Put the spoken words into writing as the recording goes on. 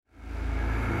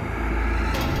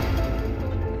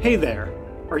Hey there.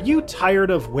 Are you tired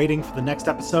of waiting for the next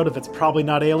episode of It's Probably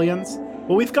Not Aliens?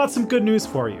 Well, we've got some good news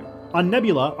for you. On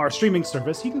Nebula, our streaming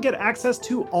service, you can get access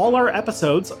to all our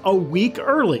episodes a week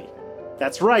early.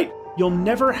 That's right, you'll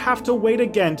never have to wait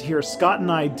again to hear Scott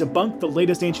and I debunk the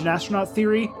latest ancient astronaut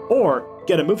theory or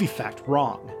get a movie fact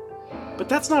wrong. But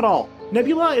that's not all.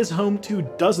 Nebula is home to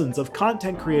dozens of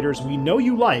content creators we know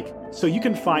you like, so you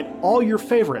can find all your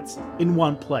favorites in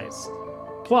one place.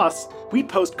 Plus, we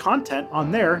post content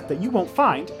on there that you won't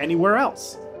find anywhere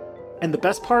else. And the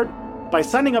best part? By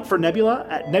signing up for Nebula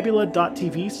at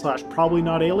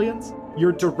nebula.tv/probablyNotAliens,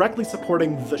 you're directly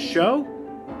supporting the show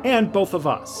and both of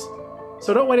us.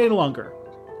 So don't wait any longer.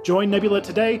 Join Nebula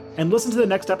today and listen to the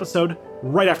next episode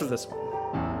right after this one.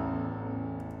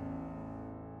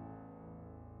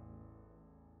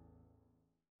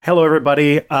 Hello,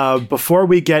 everybody. Before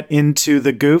we get into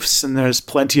the goofs, and there's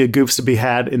plenty of goofs to be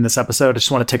had in this episode, I just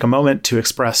want to take a moment to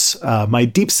express my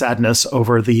deep sadness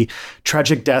over the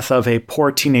tragic death of a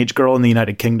poor teenage girl in the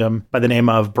United Kingdom by the name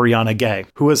of Brianna Ghey,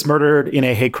 who was murdered in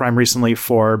a hate crime recently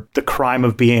for the crime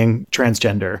of being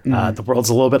transgender. The world's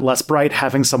a little bit less bright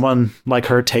having someone like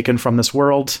her taken from this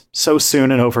world so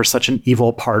soon and over such an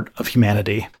evil part of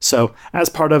humanity. So as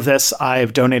part of this,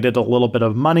 I've donated a little bit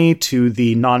of money to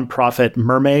the nonprofit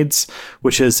Mermaids,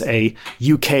 which is a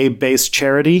UK-based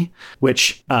charity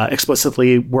which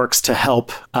explicitly works to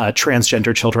help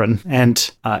transgender children. And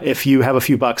if you have a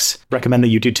few bucks, recommend that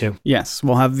you do too. Yes,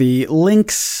 we'll have the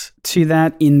links to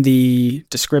that in the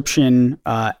description.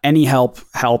 Any help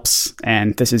helps,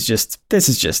 and this is just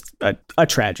a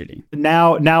tragedy.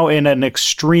 Now in an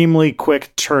extremely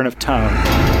quick turn of tone.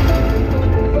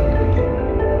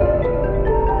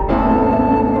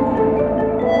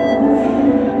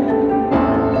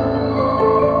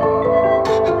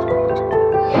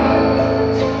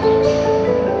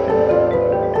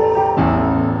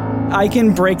 I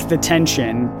can break the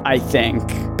tension, I think,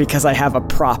 because I have a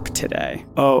prop today.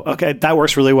 Oh, okay. That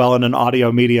works really well in an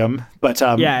audio medium. But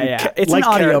yeah. It's like an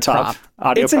audio Carrot prop.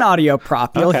 Top. An audio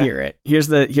prop. You'll hear it.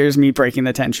 Here's me breaking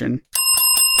the tension.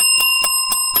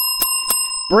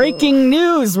 Breaking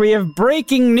news! We have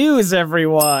breaking news,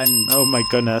 everyone! Oh my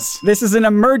goodness. This is an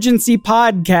emergency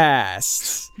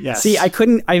podcast. Yes. See, I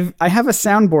have a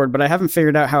soundboard, but I haven't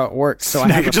figured out how it works. So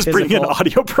I just bring in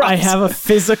audio props. I have a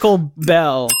physical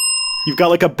bell. You've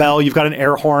got like a bell, you've got an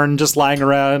air horn just lying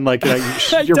around, like you're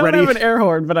I don't ready. have an air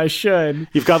horn, but I should.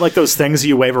 You've got like those things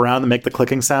you wave around that make the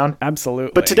clicking sound.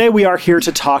 Absolutely. But today we are here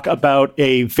to talk about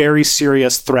a very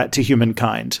serious threat to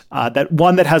humankind.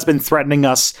 That has been threatening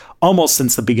us almost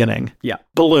since the beginning. Yeah.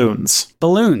 Balloons.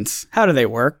 Balloons. How do they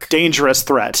work? Dangerous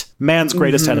threat. Man's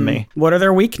greatest enemy. What are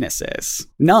their weaknesses?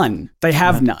 None. They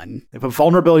have none. They have a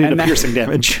vulnerability to piercing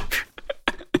damage.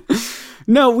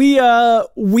 No, we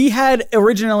had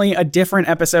originally a different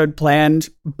episode planned,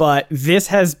 but this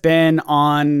has been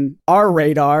on our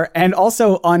radar and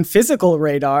also on physical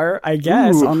radar, I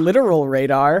guess, on literal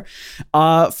radar,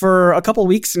 for a couple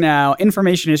weeks now.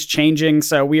 Information is changing,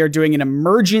 so we are doing an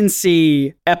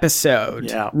emergency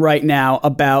episode right now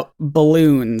about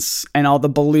balloons and all the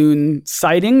balloon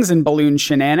sightings and balloon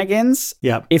shenanigans.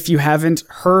 Yeah. If you haven't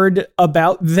heard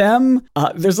about them,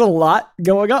 there's a lot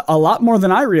going on, a lot more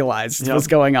than I realized was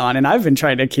going on, and I've been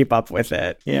trying to keep up with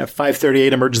it. Yeah,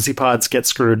 538 emergency pods get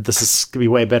screwed. This is going to be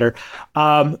way better.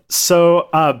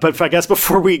 But I guess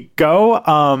before we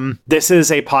go, this is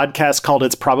a podcast called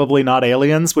It's Probably Not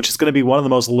Aliens, which is going to be one of the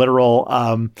most literal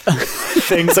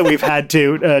things that we've had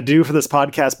to do for this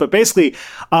podcast. But basically,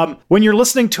 when you're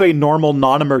listening to a normal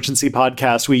non-emergency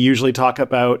podcast, we usually talk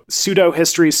about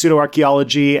pseudo-history,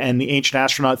 pseudo-archaeology, and the ancient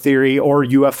astronaut theory or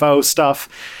UFO stuff.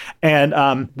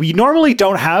 And we normally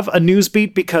don't have a news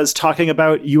beat because talking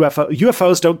about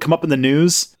UFOs don't come up in the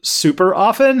news super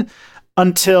often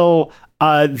until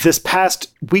this past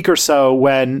week or so,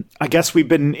 when I guess we've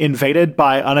been invaded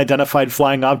by unidentified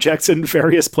flying objects in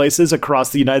various places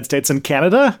across the United States and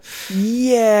Canada.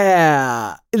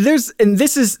 Yeah. This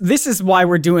is why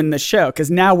we're doing the show,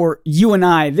 because now you and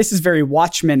I, this is very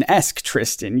Watchmen-esque,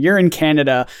 Tristan. You're in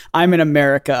Canada, I'm in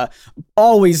America,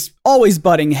 always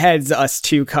butting heads, us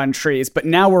two countries, but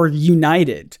now we're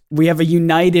united. We have a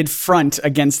united front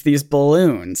against these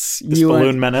balloons.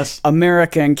 Balloon menace.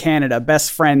 America and Canada,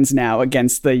 best friends now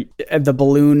against the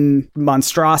balloon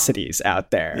monstrosities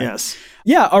out there. Yes.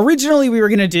 Yeah, originally we were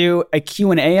going to do a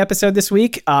Q&A episode this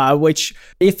week, which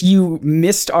if you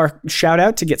missed our shout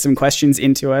out to get some questions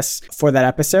into us for that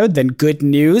episode, then good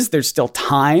news, there's still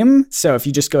time. So if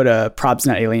you just go to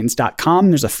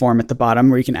probsnotaliens.com, there's a form at the bottom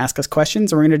where you can ask us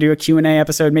questions. And we're going to do a Q&A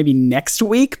episode maybe next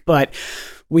week, but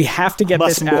We have to get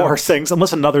unless this out. more things,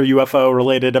 unless another UFO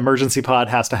related emergency pod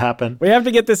has to happen. We have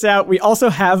to get this out. We also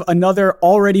have another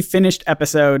already finished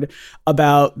episode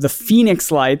about the Phoenix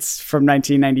Lights from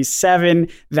 1997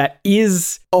 that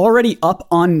is already up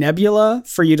on Nebula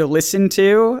for you to listen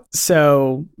to.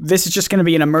 So this is just going to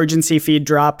be an emergency feed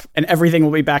drop, and everything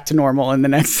will be back to normal in the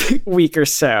next week or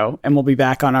so, and we'll be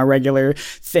back on our regular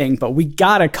thing. But we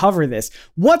got to cover this.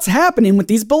 What's happening with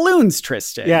these balloons,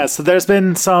 Tristan? Yeah, so there's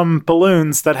been some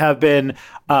balloons that have been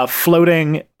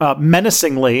floating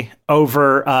menacingly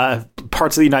over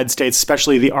parts of the United States,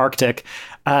 especially the Arctic,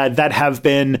 that have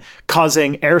been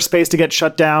causing airspace to get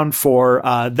shut down for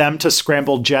them to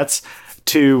scramble jets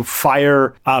to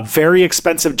fire very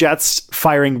expensive jets,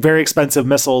 firing very expensive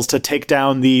missiles to take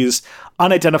down these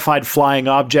unidentified flying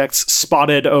objects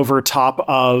spotted over top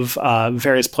of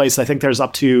various places. I think there's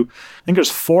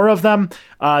 4 of them.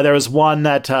 There was one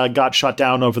that got shot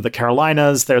down over the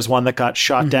Carolinas. There's one that got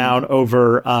shot down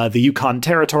over the Yukon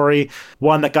Territory.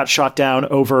 One that got shot down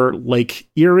over Lake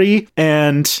Erie,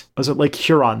 and was it Lake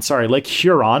Huron? Sorry, Lake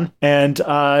Huron, and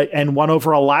one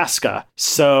over Alaska.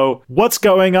 So what's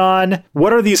going on?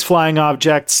 What are these flying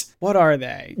objects? What are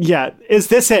they? Yeah, is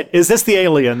this it? Is this the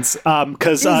aliens?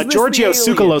 Because Giorgio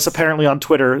Tsoukalos apparently on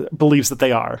Twitter believes that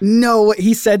they are. No,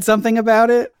 he said something about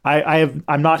it.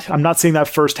 I'm not seeing that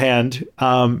firsthand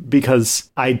because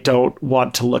I don't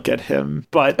want to look at him.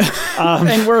 But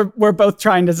and we're both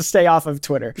trying to stay off of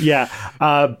Twitter. Yeah,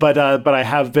 but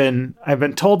I've been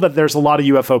told that there's a lot of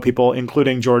UFO people,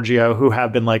 including Giorgio, who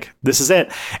have been like, this is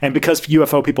it. And because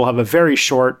UFO people have a very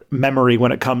short memory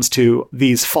when it comes to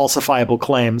these falsifiable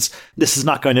claims, this is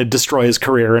not going to destroy his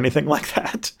career or anything like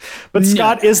that. But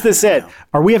Scott, is this it?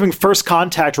 Are we having first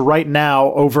contact right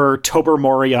now over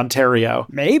Tobermory, Ontario?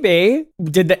 Maybe.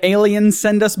 Did the aliens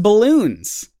send us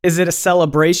balloons? Is it a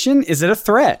celebration? Is it a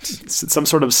threat? It's some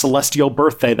sort of celestial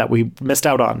birthday that we missed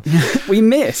out on. We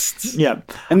missed. Yeah.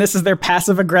 And this is their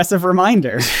passive-aggressive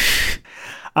reminder.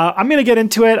 I'm going to get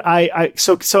into it.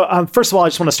 So first of all, I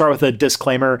just want to start with a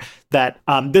disclaimer that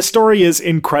this story is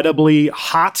incredibly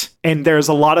hot, and there's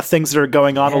a lot of things that are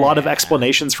going on, a lot of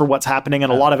explanations for what's happening,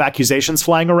 and a lot of accusations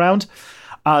flying around.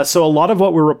 So a lot of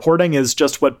what we're reporting is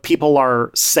just what people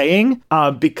are saying,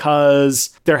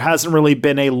 because there hasn't really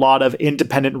been a lot of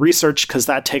independent research, because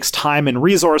that takes time and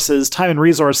resources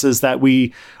that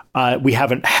we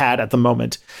haven't had at the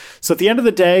moment. So at the end of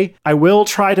the day, I will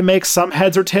try to make some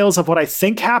heads or tails of what I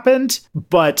think happened,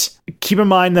 but keep in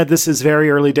mind that this is very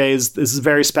early days. This is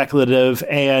very speculative,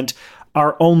 and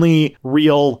our only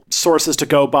real sources to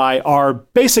go by are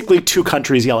basically 2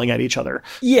 countries yelling at each other.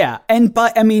 Yeah. And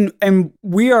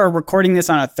we are recording this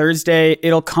on a Thursday.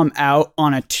 It'll come out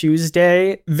on a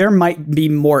Tuesday. There might be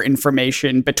more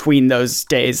information between those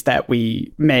days that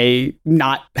we may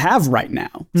not have right now.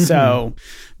 Mm-hmm. So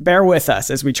bear with us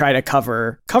as we try to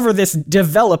cover this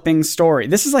developing story.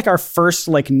 This is like our first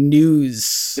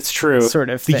news. It's true. Sort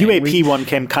of thing. The UAP one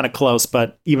came kind of close,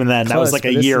 but even then, that was like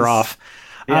a year off.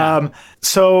 Yeah.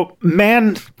 So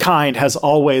mankind has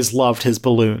always loved his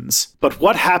balloons, but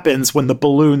what happens when the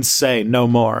balloons say no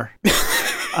more?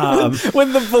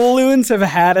 When the balloons have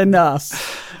had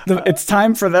enough, it's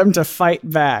time for them to fight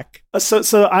back.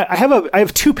 So I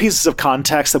have 2 pieces of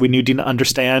context that we need to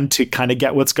understand to kind of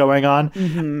get what's going on.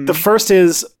 Mm-hmm. The first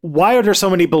is, why are there so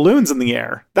many balloons in the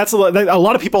air? That's a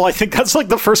lot of people. I think that's like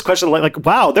the first question. Like,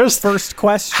 wow, there's first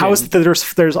question. How is it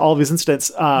that there's all of these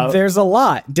incidents? There's a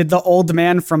lot. Did the old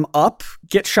man from Up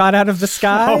get shot out of the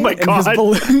sky? Oh my god!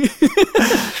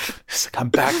 I'm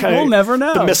back. We'll never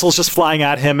know. The missile's just flying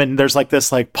at him, and there's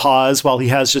this pause while he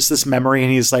has just this memory,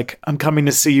 and he's like, "I'm coming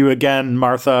to see you again,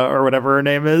 Martha," or whatever her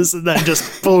name is. And then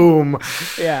just boom.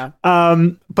 Yeah.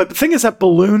 But the thing is that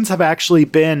balloons have actually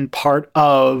been part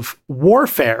of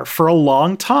warfare for a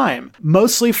long time,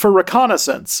 mostly for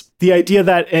reconnaissance. The idea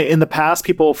that in the past,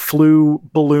 people flew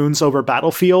balloons over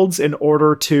battlefields in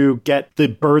order to get the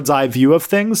bird's eye view of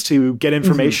things, to get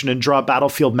information and draw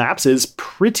battlefield maps is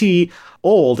pretty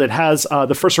old. It has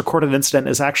the first recorded incident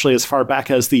is actually as far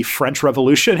back as the French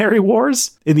Revolutionary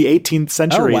Wars in the 18th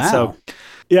century. Oh, wow. So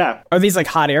yeah. Are these like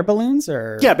hot air balloons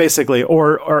or? Yeah, basically.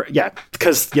 Or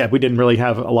because we didn't really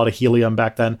have a lot of helium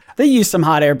back then. They used some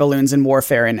hot air balloons in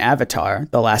warfare in Avatar,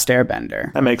 The Last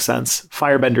Airbender. That makes sense.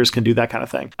 Firebenders can do that kind of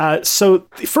thing. So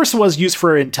the first one was used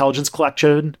for intelligence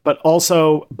collection, but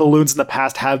also balloons in the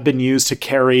past have been used to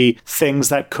carry things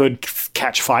that could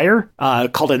catch fire,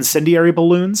 called incendiary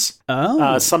balloons.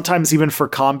 Oh. Sometimes even for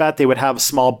combat, they would have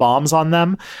small bombs on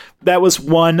them. That was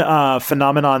one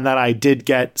phenomenon that I did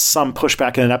get some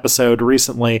pushback in an episode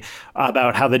recently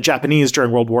about how the Japanese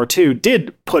during World War II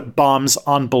did put bombs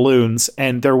on balloons.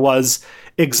 And there was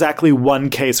exactly one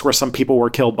case where some people were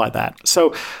killed by that.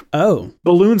 So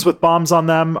balloons with bombs on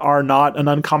them are not an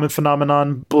uncommon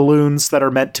phenomenon. Balloons that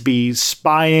are meant to be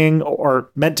spying or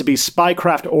meant to be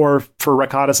spycraft or for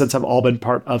reconnaissance have all been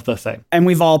part of the thing. And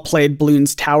we've all played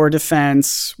Bloons Tower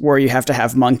Defense, where you have to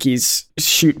have monkeys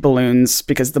shoot balloons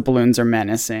because the balloons are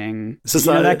menacing. This is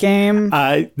that game.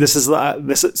 This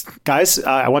is guys.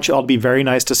 I want you all to be very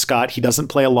nice to Scott. He doesn't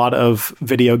play a lot of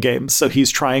video games, so he's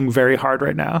trying very hard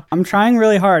right now. I'm trying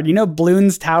really hard. You know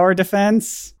Bloons Tower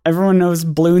Defense? Everyone knows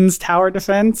Bloons Tower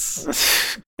Defense.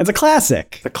 It's a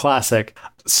classic. The classic.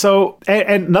 So,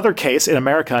 and another case in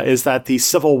America is that the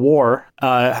Civil War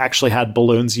actually had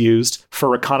balloons used for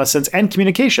reconnaissance and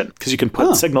communication because you can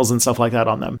put signals and stuff like that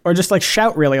on them. Or just like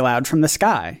shout really loud from the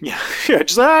sky. Yeah,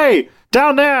 just, hey,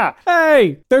 down there.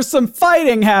 Hey, there's some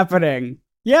fighting happening.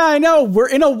 Yeah, I know. We're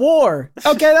in a war.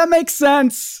 Okay, that makes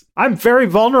sense. I'm very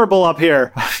vulnerable up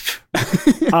here.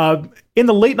 In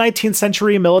the late 19th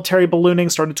century, military ballooning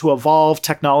started to evolve.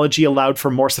 Technology allowed for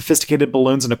more sophisticated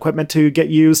balloons and equipment to get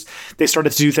used. They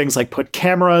started to do things like put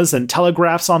cameras and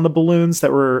telegraphs on the balloons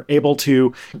that were able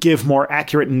to give more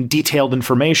accurate and detailed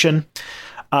information.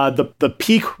 The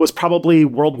peak was probably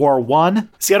World War I.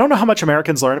 See, I don't know how much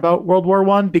Americans learn about World War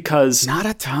I because not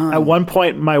a ton. At one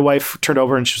point, my wife turned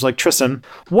over and she was like, Tristan,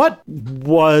 what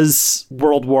was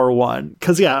World War I?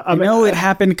 Because, I know it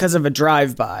happened because of a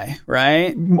drive-by,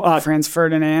 right? Franz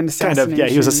Ferdinand assassination. Kind of, yeah.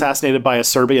 He was assassinated by a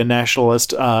Serbian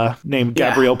nationalist named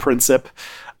Gabriel Princip.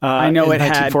 I know it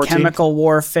had chemical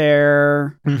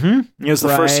warfare. Mm-hmm. It was the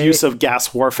first use of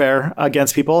gas warfare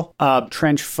against people.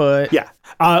 Trench foot. Yeah.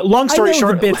 Long story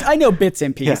short, I know bits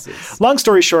and pieces. Yeah. Long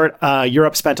story short,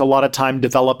 Europe spent a lot of time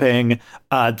developing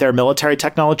their military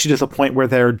technology to the point where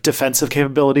their defensive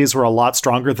capabilities were a lot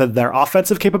stronger than their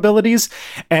offensive capabilities.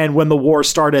 And when the war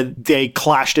started, they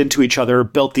clashed into each other,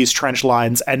 built these trench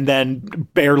lines, and then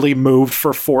barely moved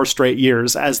for 4 straight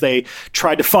years as they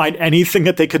tried to find anything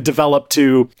that they could develop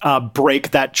to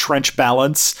break that trench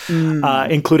balance,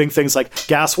 including things like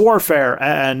gas warfare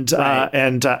and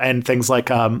things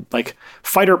like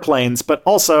fighter planes, but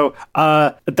also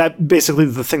that basically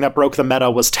the thing that broke the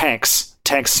meta was tanks.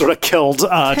 Tanks sort of killed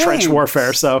trench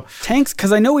warfare. So tanks,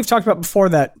 because I know we've talked about before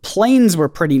that planes were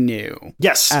pretty new.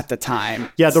 Yes, at the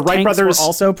time. Yeah, the Wright brothers were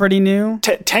also pretty new.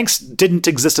 Tanks didn't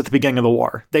exist at the beginning of the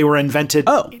war. They were invented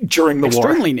during the war.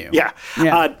 Extremely new. Yeah.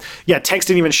 Tanks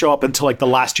didn't even show up until like the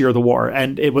last year of the war,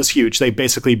 and it was huge. They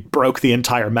basically broke the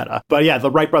entire meta. But yeah, the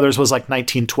Wright brothers was like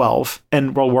 1912,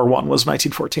 and World War I was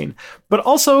 1914. But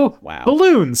also,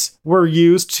 balloons were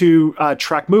used to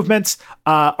track movements.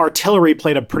 Artillery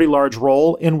played a pretty large role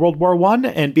in World War I,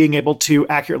 and being able to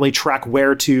accurately track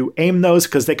where to aim those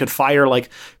because they could fire like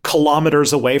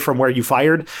kilometers away from where you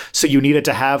fired. So you needed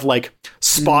to have like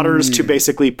spotters to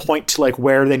basically point to like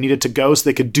where they needed to go so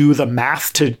they could do the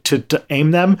math to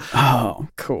aim them. Oh,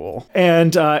 cool.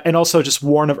 And also just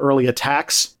warn of early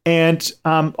attacks. And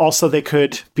also they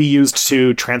could be used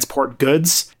to transport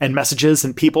goods and messages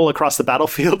and people across the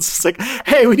battlefields. It's like,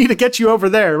 hey, we need to get you over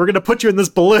there. We're going to put you in this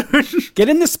balloon. Get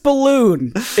in this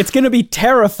balloon. It's going to be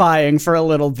terrifying for a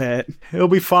little bit. It'll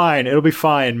be fine. It'll be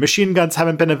fine. Machine guns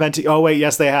haven't been invented. Oh, wait.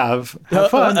 Yes, they have. Have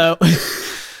fun.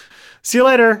 See you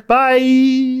later.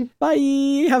 Bye.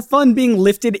 Bye. Have fun being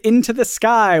lifted into the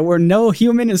sky where no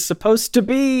human is supposed to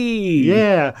be.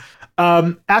 Yeah.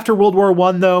 After World War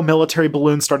I, though, military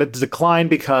balloons started to decline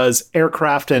because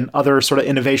aircraft and other sort of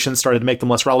innovations started to make them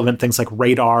less relevant, things like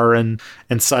radar and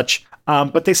such.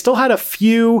 But they still had a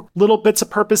few little bits of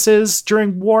purposes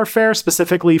during warfare,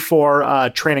 specifically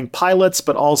for training pilots,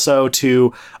 but also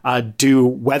to do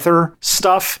weather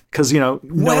stuff. Because,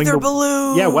 weather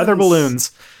balloons. Yeah, weather balloons.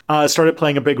 Started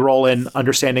playing a big role in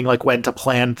understanding like when to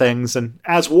plan things. And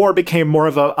as war became more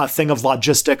of a thing of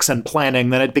logistics and planning,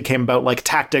 then it became about like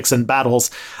tactics and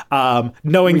battles.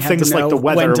 Knowing things like the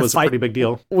weather was a pretty big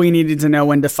deal. We needed to know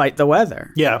when to fight the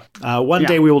weather. Yeah. One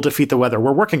day we will defeat the weather.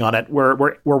 We're working on it.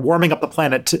 We're warming up the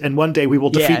planet, and one day we will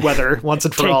defeat weather once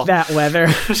and for all. Take that, weather.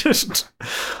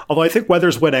 Although I think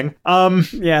weather's winning.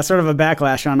 Yeah, sort of a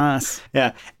backlash on us.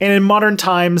 Yeah. And in modern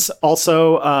times,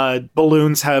 also,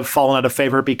 balloons have fallen out of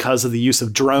favor because of the use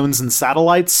of drones and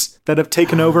satellites that have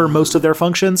taken over most of their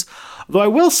functions. Though I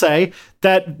will say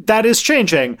that is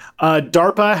changing.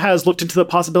 DARPA has looked into the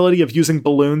possibility of using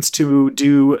balloons to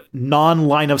do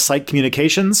non-line of sight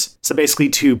communications. So basically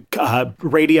to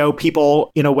radio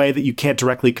people in a way that you can't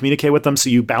directly communicate with them. So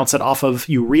you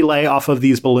you relay off of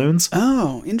these balloons.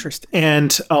 Oh, interesting.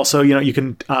 And also, you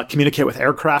can communicate with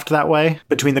aircraft that way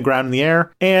between the ground and the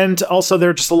air. And also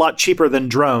they're just a lot cheaper than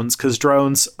drones because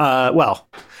drones,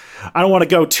 I don't want to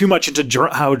go too much into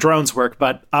how drones work,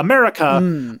 but America,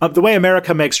 the way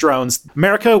America makes drones,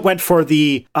 America went for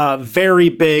the very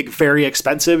big, very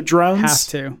expensive drones. Have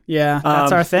to. Yeah,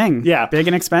 that's our thing. Yeah. Big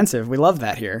and expensive. We love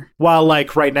that here. While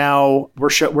like right now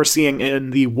we're seeing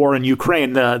in the war in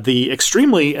Ukraine the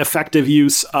extremely effective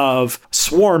use of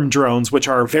swarm drones, which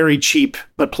are very cheap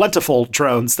but plentiful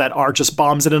drones that are just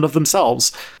bombs in and of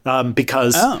themselves,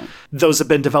 because those have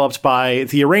been developed by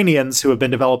the Iranians, who have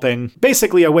been developing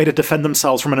basically a way to defend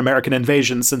themselves from an American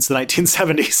invasion since the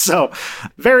 1970s. So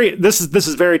this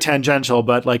is very tangential,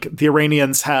 but like the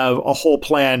Iranians have a whole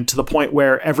plan to the point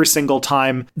where every single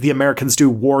time the Americans do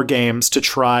war games to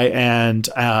try and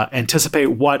anticipate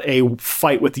what a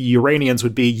fight with the Iranians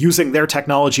would be, using their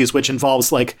technologies, which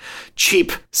involves like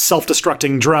cheap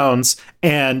self-destructing drones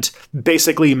and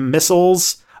basically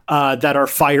missiles that are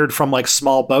fired from like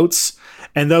small boats.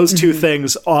 And those two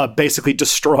things basically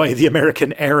destroy the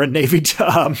American air and navy.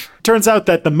 Turns out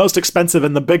that the most expensive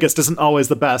and the biggest isn't always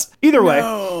the best. Either way.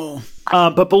 No.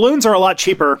 But balloons are a lot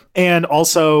cheaper, and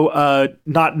also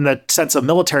not in the sense of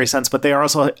military sense, but they are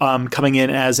also coming in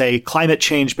as a climate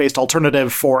change based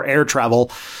alternative for air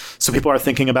travel. So people are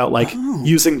thinking about like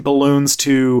using balloons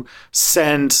to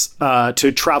send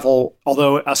to travel,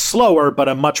 although a slower but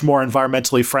a much more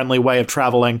environmentally friendly way of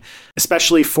traveling,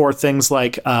 especially for things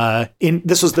like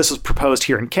this was proposed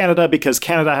here in Canada, because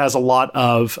Canada has a lot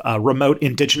of remote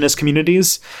indigenous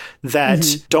communities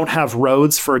that don't have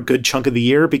roads for a good chunk of the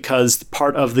year, because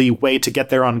part of the way to get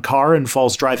there on car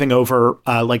involves driving over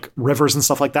like rivers and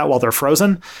stuff like that while they're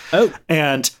frozen. Oh.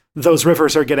 And those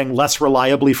rivers are getting less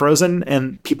reliably frozen,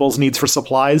 and people's needs for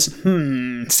supplies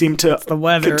seem to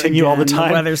continue all the time.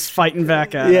 The weather's fighting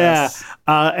back at us.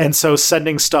 And so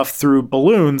sending stuff through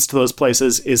balloons to those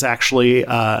places is actually,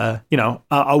 a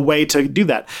way to do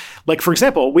that. Like, for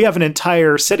example, we have an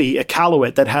entire city,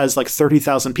 Iqaluit, that has like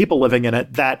 30,000 people living in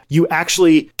it that you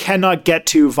actually cannot get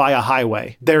to via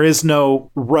highway. There is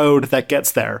no road that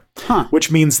gets there,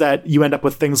 which means that you end up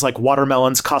with things like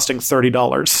watermelons costing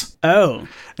 $30. Oh,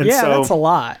 and yeah, so that's a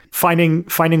lot.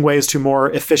 Finding ways to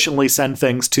more efficiently send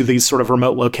things to these sort of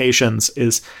remote locations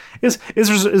is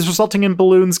resulting in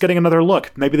balloons getting another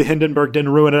look. Maybe the Hindenburg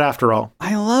didn't ruin it after all.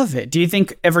 I love it. Do you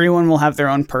think everyone will have their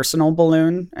own personal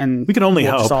balloon? And we can only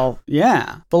hope.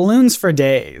 Balloons for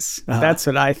days. That's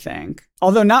what I think.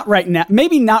 Although not right now.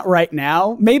 Maybe not right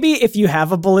now. Maybe if you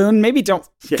have a balloon, maybe don't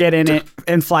get in it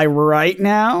and fly right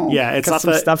now. Yeah, it's not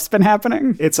some stuff's been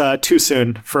happening. It's too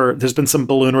soon there's been some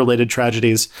balloon related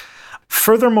tragedies.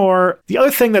 Furthermore, the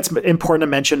other thing that's important to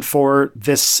mention for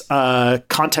this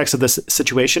context of this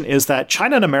situation is that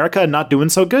China and America are not doing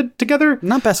so good together.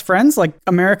 Not best friends like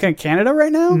America and Canada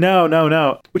right now?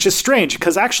 No. Which is strange,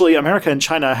 because actually America and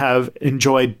China have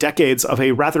enjoyed decades of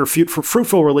a rather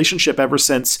fruitful relationship ever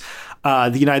since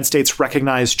the United States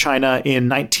recognized China in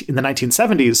the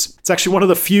 1970s. It's actually one of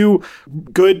the few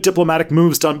good diplomatic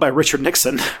moves done by Richard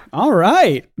Nixon. All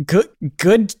right.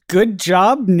 Good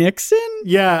job, Nixon?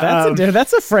 Yeah.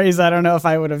 That's a phrase I don't know if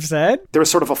I would have said. There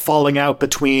was sort of a falling out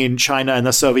between China and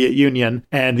the Soviet Union,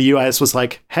 and the US was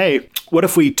like, hey, what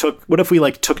if China,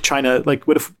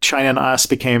 what if China and us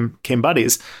became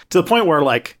buddies? To the point where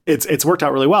like it's worked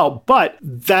out really well, but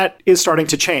that is starting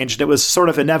to change, and it was sort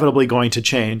of inevitably going to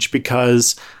change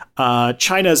because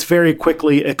China is very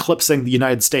quickly eclipsing the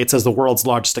United States as the world's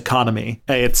largest economy.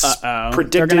 It's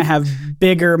predicted they're going to have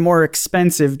bigger, more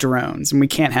expensive drones, and we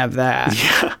can't have that.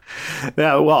 Yeah.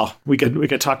 Well, we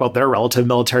could talk about their relative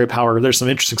military power. There's some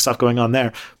interesting stuff going on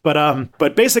there.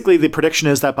 But basically, the prediction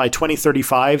is that by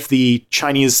 2035, the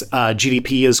Chinese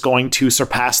GDP is going to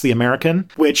surpass the American,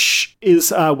 which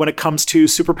is when it comes to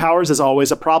superpowers is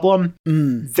always a problem.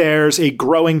 There's a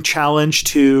growing challenge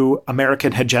to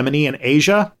American hegemony in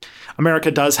Asia.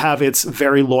 America does have its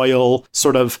very loyal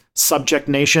sort of subject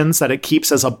nations that it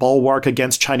keeps as a bulwark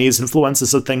against Chinese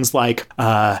influences of things like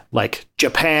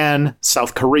Japan,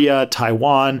 South Korea,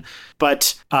 Taiwan.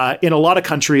 But in a lot of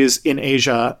countries in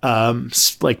Asia,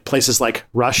 like places like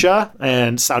Russia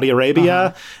and Saudi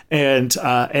Arabia, and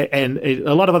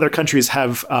a lot of other countries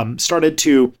have started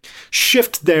to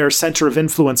shift their center of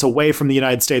influence away from the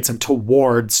United States and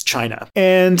towards China.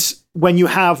 And when you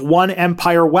have one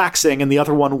empire waxing and the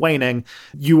other one waning,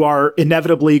 you are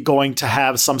inevitably going to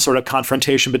have some sort of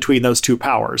confrontation between those two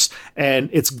powers. And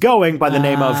it's going by the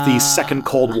name of the Second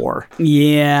Cold War.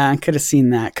 Yeah, I could have seen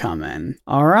that coming.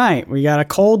 All right, we got a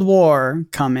Cold War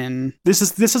coming. This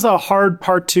is a hard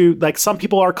part to, like, some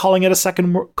people are calling it a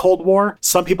second Cold War.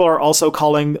 Some people are also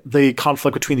calling the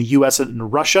conflict between the US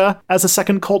and Russia as a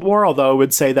second Cold War, although I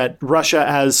would say that Russia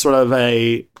as sort of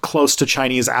a close to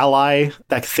Chinese ally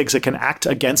that thinks it can act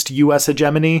against U.S.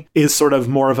 hegemony is sort of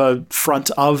more of a front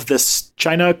of this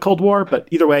China Cold War. But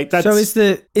either way, that's... So is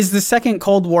the second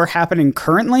Cold War happening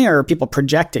currently, or are people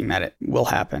projecting that it will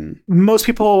happen? Most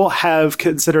people have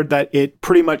considered that it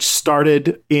pretty much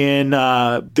started in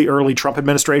the early Trump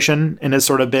administration and has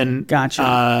sort of been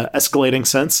escalating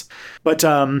since. But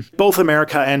both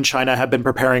America and China have been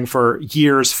preparing for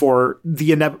years for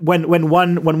the when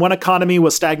one economy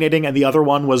was stagnating and the other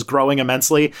one was growing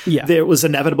immensely. It was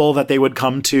inevitable that they would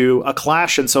come to a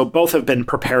clash, and so both have been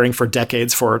preparing for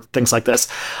decades for things like this.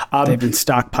 They've been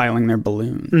stockpiling their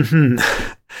balloons.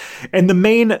 Mm-hmm.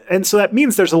 And so that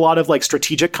means there's a lot of like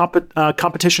strategic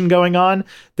competition going on.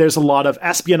 There's a lot of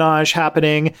espionage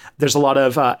happening. There's a lot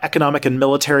of economic and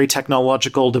military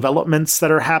technological developments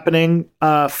that are happening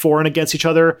for and against each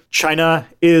other. China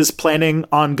is planning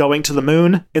on going to the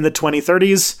moon in the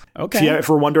 2030s. Okay. If you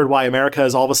ever wondered why America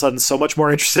is all of a sudden so much more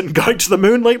interested in going to the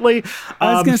moon lately.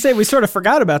 I was going to say, we sort of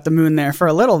forgot about the moon there for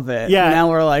a little bit. Yeah. Now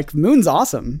we're like, moon's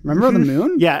awesome. Remember the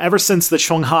moon? Yeah. Ever since the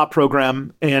Chongha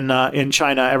program in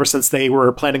China, ever since they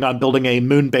were planning on building a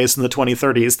moon base in the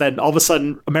 2030s, then all of a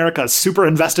sudden America is super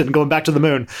invested in going back to the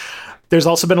moon. There's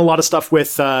also been a lot of stuff with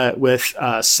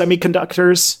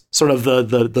semiconductors, sort of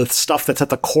the stuff that's at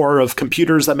the core of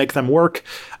computers that make them work,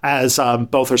 as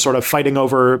both are sort of fighting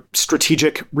over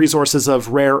strategic resources of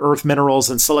rare earth minerals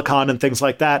and silicon and things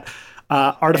like that.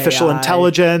 Artificial AI.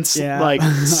 Intelligence, like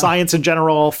science in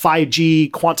general, 5G,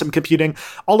 quantum computing,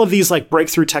 all of these like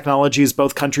breakthrough technologies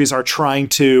both countries are trying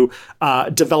to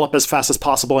develop as fast as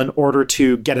possible in order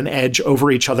to get an edge over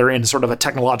each other in sort of a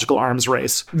technological arms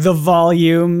race. The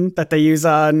volume that they use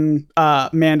on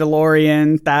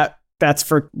Mandalorian, that's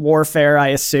for warfare, I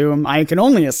assume. I can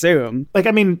only assume. Like,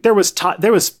 I mean, there was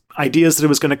ideas that it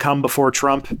was going to come before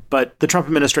Trump, but the Trump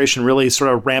administration really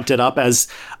sort of ramped it up as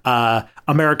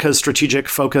America's strategic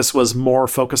focus was more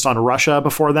focused on Russia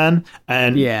before then.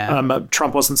 And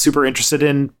Trump wasn't super interested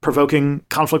in provoking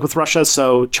conflict with Russia,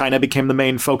 so China became the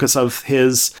main focus of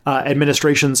his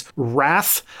administration's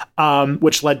wrath,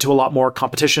 which led to a lot more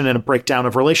competition and a breakdown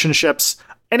of relationships.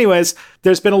 Anyways,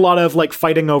 there's been a lot of like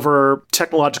fighting over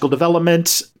technological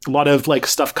development, a lot of like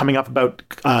stuff coming up about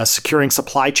securing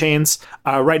supply chains.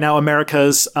 Right now,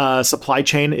 America's supply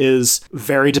chain is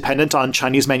very dependent on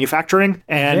Chinese manufacturing.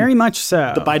 And very much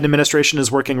so. The Biden administration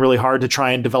is working really hard to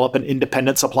try and develop an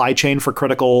independent supply chain for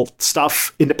critical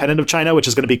stuff independent of China, which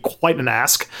is going to be quite an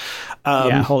ask.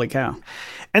 Holy cow.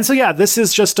 And so, yeah, this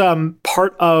is just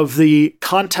part of the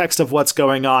context of what's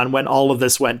going on when all of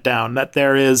this went down, that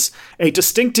there is a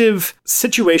distinctive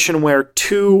situation where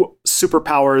two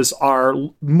superpowers are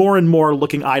more and more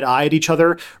looking eye to eye at each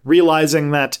other,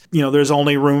 realizing that, there's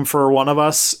only room for one of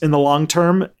us in the long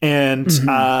term. And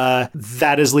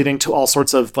that is leading to all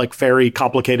sorts of like very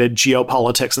complicated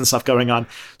geopolitics and stuff going on.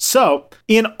 So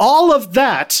in all of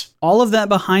that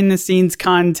behind the scenes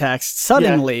context,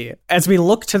 suddenly, as we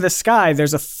look to the sky,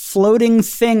 there's a floating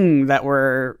thing that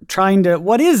we're trying to...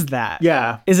 What is that?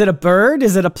 Yeah. Is it a bird?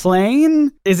 Is it a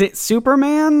plane? Is it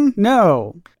Superman?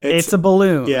 No. It's a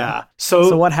balloon. Yeah.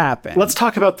 So what happened? Let's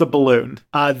talk about the balloon.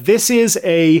 This is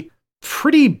the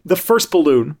first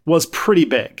balloon was pretty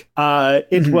big.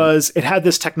 It had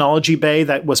this technology bay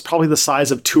that was probably the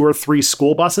size of 2 or 3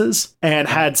 school buses and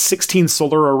had 16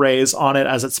 solar arrays on it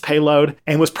as its payload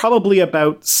and was probably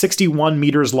about 61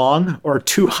 meters long or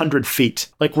 200 feet.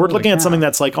 Like we're looking at something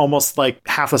that's like almost like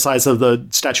half the size of the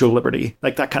Statue of Liberty,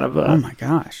 like that kind of. Oh my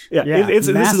gosh. Yeah. This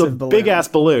is a big ass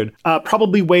balloon.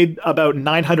 Probably weighed about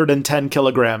 910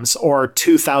 kilograms or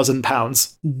 2,000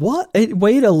 pounds. What? It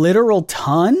weighed a literal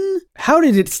ton? How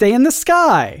did it stay in the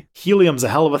sky? Helium's a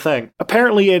hell of a thing.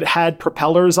 Apparently it had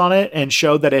propellers on it and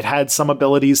showed that it had some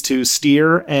abilities to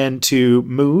steer and to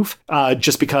move.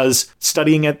 Just because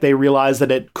studying it, they realized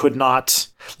that it could not...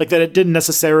 Like that, it didn't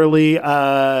necessarily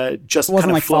just kind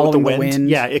of like flow with the following wind. the wind.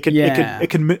 Yeah, it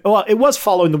could. Well, it was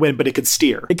following the wind, but it could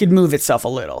steer. It could move itself a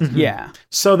little. Mm-hmm. Yeah.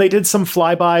 So they did some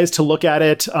flybys to look at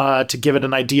it, to give it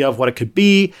an idea of what it could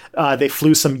be. They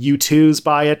flew some U-2s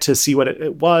by it to see what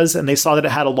it was, and they saw that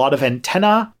it had a lot of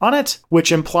antenna on it,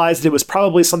 which implies that it was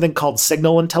probably something called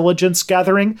signal intelligence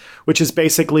gathering, which is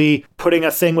basically putting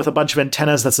a thing with a bunch of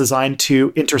antennas that's designed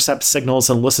to intercept signals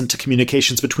and listen to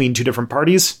communications between two different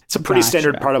parties. It's a pretty standard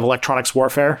considered part of electronics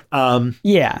warfare.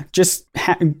 Yeah, just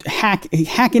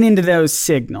hacking into those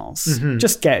signals,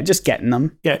 just getting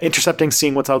them. Yeah, intercepting,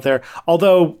 seeing what's out there.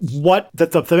 Although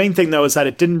the main thing though is that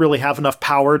it didn't really have enough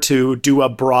power to do a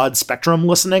broad spectrum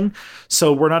listening.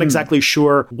 So we're not exactly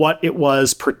sure what it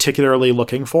was particularly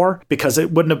looking for, because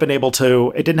it wouldn't have been able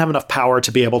to. It didn't have enough power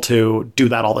to be able to do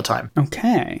that all the time.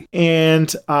 Okay.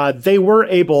 And they were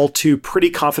able to pretty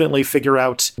confidently figure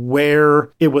out where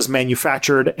it was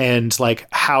manufactured and like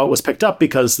how it was picked up,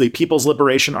 because the People's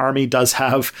Liberation Army does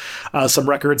have some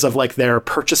records of like their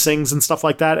purchasings and stuff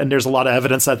like that. And there's a lot of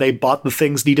evidence that they bought the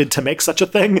things needed to make such a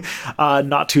thing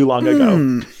not too long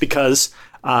ago, because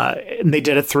and they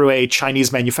did it through a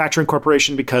Chinese manufacturing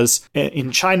corporation, because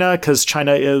China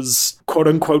is quote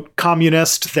unquote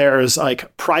communist. There's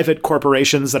like private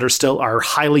corporations that are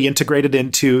highly integrated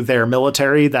into their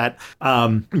military that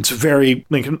it's very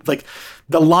like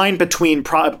the line between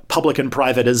public and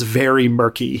private is very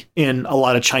murky in a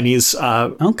lot of Chinese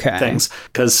things,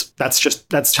 because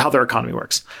that's how their economy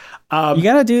works.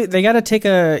 They gotta take you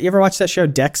ever watch that show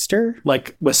Dexter?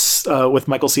 Like with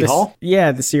Michael C. Hall?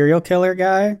 Yeah, the serial killer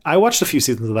guy. I watched a few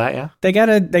seasons of that, yeah. They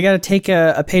gotta take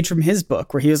a page from his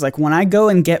book where he was like, when I go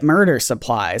and get murder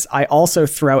supplies, I also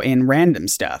throw in random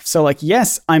stuff. So like,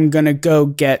 yes, I'm gonna go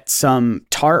get some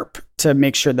tarp to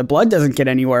make sure the blood doesn't get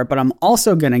anywhere, but I'm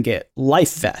also going to get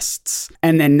life vests.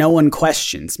 And then no one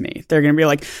questions me. They're going to be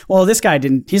like, well, this guy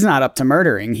he's not up to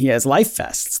murdering. He has life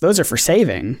vests. Those are for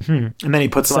saving. And then he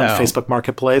puts them on Facebook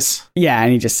Marketplace. Yeah.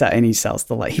 And he sells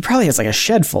he probably has like a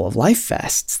shed full of life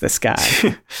vests, this guy.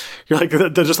 You're like,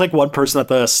 there's just like one person at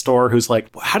the store who's like,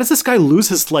 how does this guy lose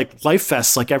his like life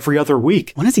vests like every other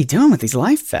week? What is he doing with these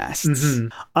life vests?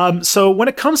 So when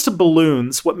it comes to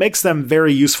balloons, what makes them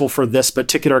very useful for this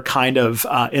particular kind of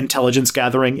intelligence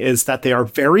gathering is that they are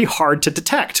very hard to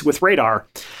detect with radar.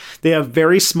 They have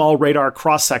very small radar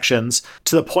cross sections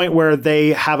to the point where they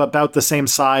have about the same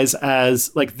size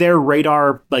as like their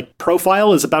radar like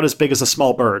profile is about as big as a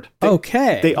small bird.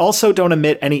 They also don't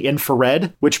emit any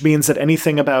infrared, which means that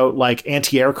anything about like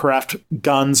anti-aircraft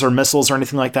guns or missiles or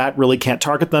anything like that really can't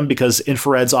target them, because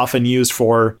infrared's often used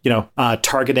for,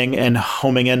 targeting and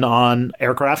homing in on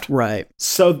aircraft. Right.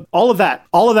 So all of that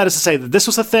is to say that this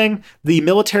was a thing. The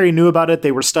military knew about it.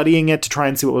 They were studying it to try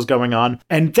and see what was going on.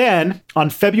 And then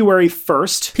on February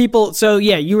 1st. So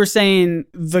yeah, you were saying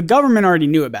the government already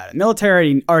knew about it.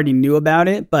 Military already knew about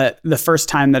it, but the first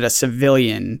time that a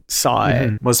civilian saw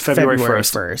it was February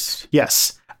 1st.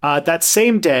 Yes. That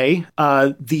same day,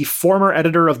 the former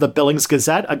editor of the Billings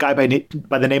Gazette, a guy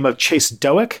by the name of Chase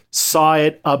Doak, saw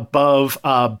it above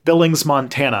Billings,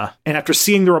 Montana. And after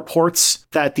seeing the reports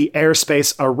that the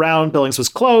airspace around Billings was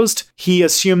closed, he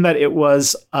assumed that it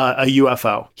was a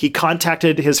UFO. He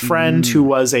contacted his friend who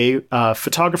was a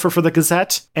photographer for the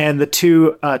Gazette, and the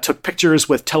two took pictures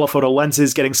with telephoto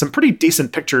lenses, getting some pretty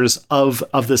decent pictures of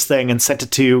this thing, and sent it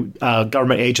to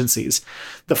government agencies.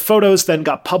 The photos then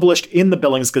got published in the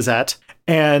Billings Gazette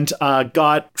and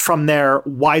got from there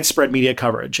widespread media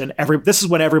coverage. And this is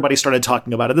when everybody started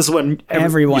talking about it. This is when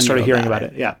everyone started hearing about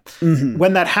it. Yeah.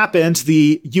 When that happened,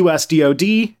 the US DoD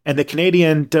and the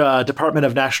Canadian Department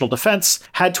of National Defense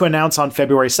had to announce on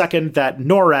February 2nd that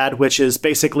NORAD, NORAD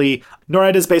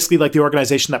is basically like the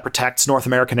organization that protects North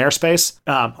American airspace.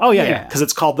 Because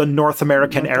it's called the North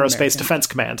American Aerospace Defense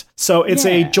Command. So it's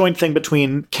a joint thing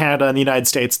between Canada and the United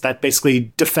States that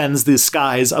basically defends the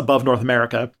skies above North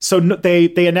America. So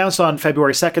they announced on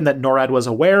February 2nd that NORAD was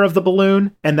aware of the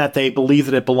balloon and that they believed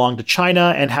that it belonged to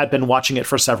China and had been watching it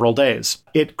for several days.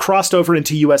 It crossed over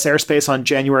into U.S. airspace on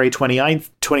January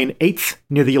 28th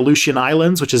near the Aleutian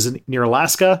Islands, which is near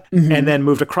Alaska, and then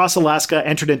moved across Alaska,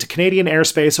 entered into Canadian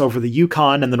airspace over the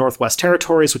Yukon and the Northwest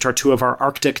Territories, which are two of our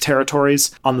Arctic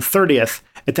territories, on the 30th.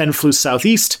 It then flew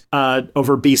southeast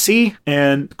over BC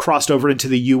and crossed over into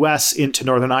the U.S. into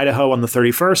northern Idaho on the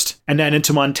 31st, and then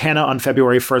into Montana on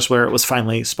February 1st, where it was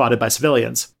finally spotted by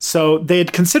civilians. So they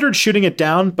had considered shooting it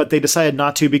down, but they decided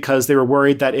not to because they were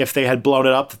worried that if they had blown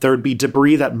it up, that there would be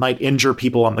debris that might injure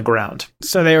people on the ground.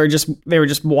 So they were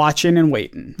just watching and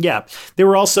waiting. Yeah. They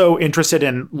were also interested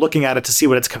in looking at it to see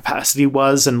what its capacity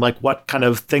was and like what kind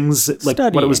of things, like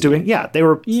studying what it was doing. Yeah.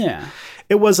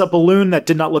 It was a balloon that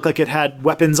did not look like it had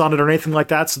weapons on it or anything like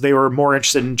that, so they were more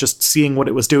interested in just seeing what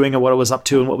it was doing and what it was up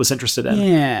to and what it was interested in.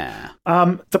 Yeah.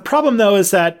 The problem, though,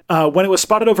 is that when it was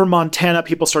spotted over Montana,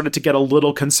 people started to get a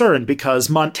little concerned because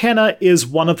Montana is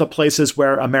one of the places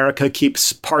where America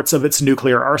keeps parts of its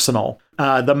nuclear arsenal.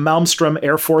 The Malmstrom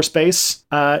Air Force Base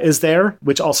is there,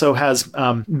 which also has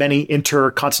many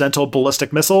intercontinental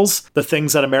ballistic missiles, the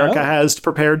things that America has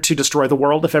prepared to destroy the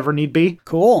world if ever need be.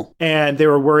 Cool. And they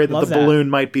were worried that the balloon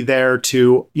might be there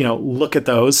to, look at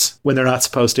those when they're not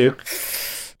supposed to.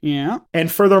 Yeah.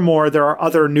 And furthermore, there are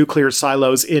other nuclear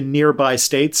silos in nearby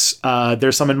states.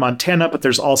 There's some in Montana, but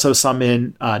there's also some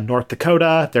in North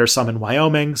Dakota. There's some in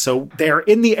Wyoming. So they're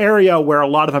in the area where a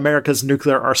lot of America's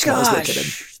nuclear arsenal is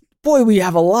located. Boy, we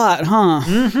have a lot, huh?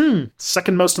 Mm-hmm.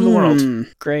 Second most in the world.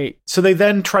 Great. So they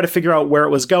then try to figure out where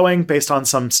it was going based on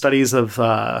some studies of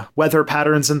weather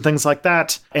patterns and things like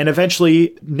that, and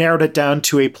eventually narrowed it down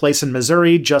to a place in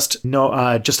Missouri, just a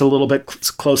little bit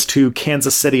close to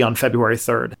Kansas City on February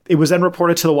 3rd. It was then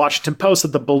reported to the Washington Post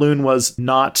that the balloon was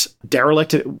not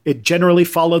derelict. It generally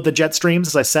followed the jet streams,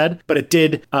 as I said, but it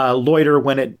did loiter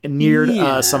when it neared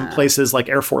some places like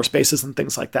Air Force bases and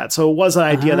things like that. So it was an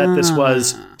idea that this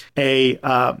was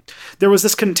there was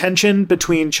this contention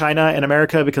between China and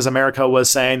America because America was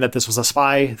saying that this was a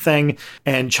spy thing,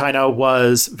 and China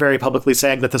was very publicly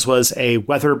saying that this was a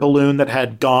weather balloon that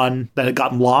had gotten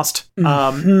lost.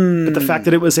 But the fact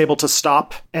that it was able to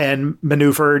stop and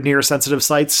maneuver near sensitive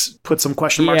sites put some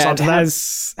question marks onto that.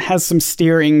 Has some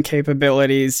steering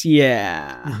capabilities.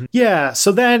 Yeah. Yeah.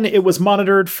 So then it was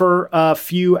monitored for a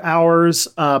few hours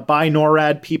by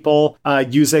NORAD people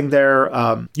using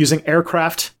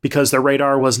aircraft because their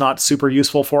radar was not super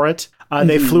useful for it.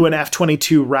 They flew an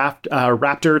F-22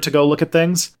 Raptor to go look at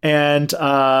things, and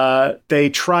they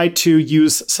tried to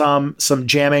use some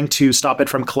jamming to stop it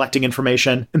from collecting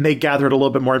information, and they gathered a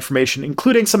little bit more information,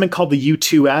 including something called the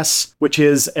U-2S, which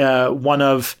is one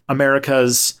of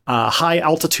America's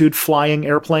high-altitude flying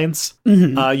airplanes.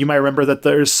 You might remember that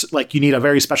there's, you need a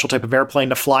very special type of airplane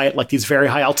to fly at, these very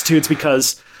high altitudes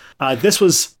because...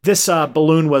 This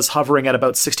balloon was hovering at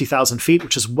about 60,000 feet,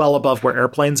 which is well above where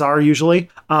airplanes are usually.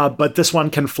 But this one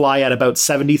can fly at about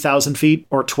 70,000 feet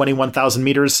or 21,000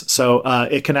 meters. So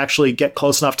it can actually get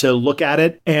close enough to look at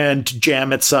it and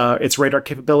jam its radar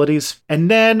capabilities.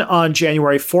 And then on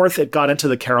January 4th, it got into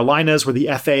the Carolinas where the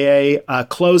FAA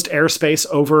closed airspace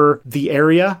over the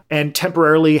area and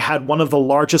temporarily had one of the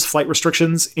largest flight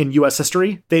restrictions in U.S.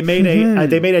 history. They made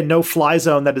a no-fly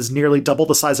zone that is nearly double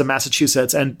the size of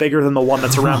Massachusetts and bigger than the one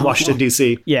that's around Washington,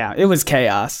 D.C. Yeah, it was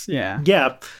chaos. Yeah.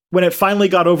 Yeah. When it finally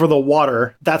got over the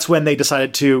water, that's when they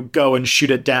decided to go and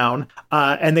shoot it down.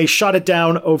 And they shot it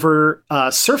down over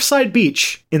Surfside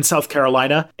Beach in South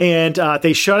Carolina. And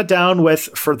they shot it down with,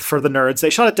 for the nerds, they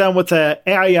shot it down with the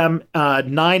AIM-9X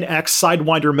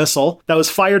Sidewinder missile that was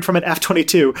fired from an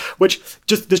F-22, which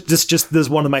this is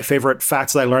one of my favorite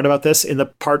facts that I learned about this in the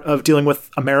part of dealing with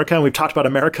America. And we've talked about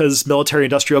America's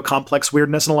military-industrial complex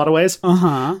weirdness in a lot of ways.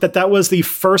 That was the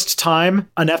first time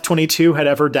an F-22 had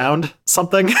ever downed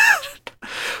something.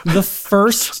 The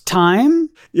first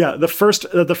time? Yeah, the first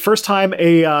time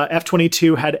a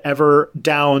F-22 had ever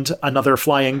downed another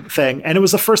flying thing. And it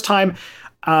was the first time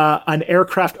an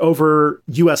aircraft over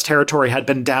U.S. territory had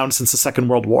been downed since the Second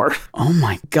World War. Oh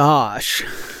my gosh.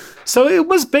 So it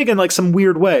was big in some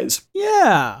weird ways.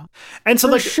 Yeah. And so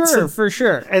for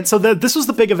sure. And so this was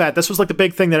the big event. This was the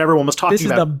big thing that everyone was talking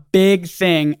about. This is the big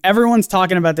thing. Everyone's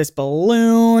talking about this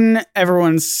balloon.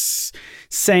 Everyone's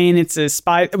saying it's a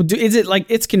spy. Is it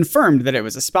it's confirmed that it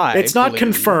was a spy? It's not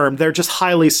confirmed. They're just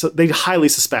highly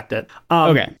suspect it.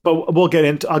 Okay. But I'll get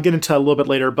into a little bit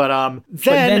later. But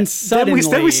then we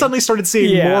suddenly started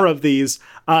seeing more of these.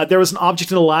 There was an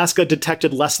object in Alaska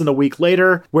detected less than a week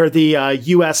later where the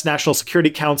U.S. National Security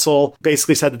Council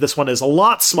basically said that this one is a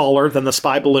lot smaller than the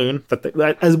spy balloon,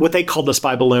 as what they called the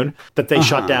spy balloon that they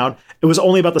shot down. It was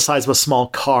only about the size of a small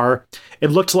car.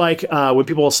 It looked like, when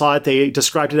people saw it, they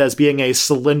described it as being a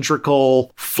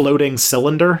cylindrical floating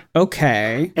cylinder.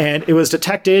 Okay. And it was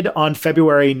detected on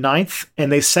February 9th,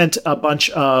 and they sent a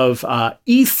bunch of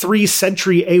E-3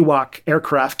 Sentry AWAC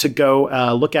aircraft to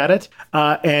go look at it.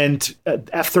 And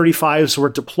F-35s were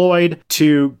deployed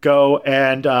to go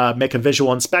and make a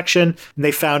visual inspection. And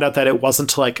they found out that it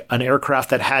wasn't an aircraft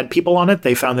that had people on it.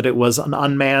 They found that it was an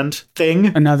unmanned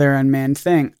thing. Another unmanned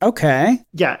thing. Okay.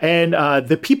 Yeah. And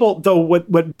the people, though,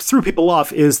 what threw people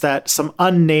off is that some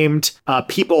unnamed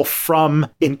people from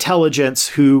intelligence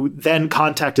who then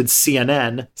contacted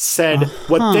CNN said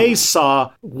what they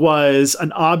saw was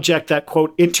an object that,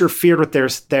 quote, interfered with their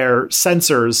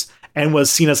sensors and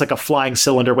was seen as a flying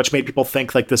cylinder, which made people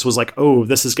think this was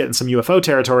this is getting some UFO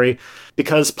territory,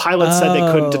 because pilots said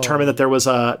they couldn't determine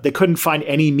that they couldn't find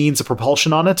any means of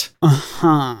propulsion on it.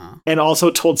 And also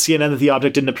told CNN that the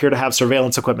object didn't appear to have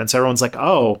surveillance equipment. So everyone's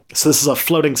so this is a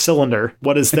floating cylinder.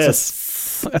 What is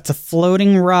this? It's a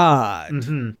floating rod.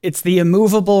 Mm-hmm. It's the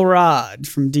immovable rod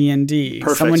from D&D.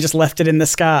 Perfect. Someone just left it in the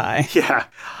sky. Yeah.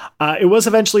 It was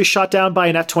eventually shot down by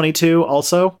an F-22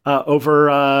 also,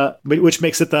 which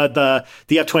makes it the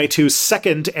F-22's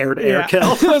second air-to-air kill.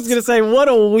 I was going to say, what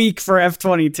a week for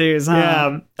F-22s,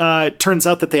 huh? Yeah. It turns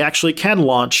out that they actually can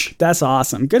launch. That's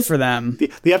awesome. Good for them.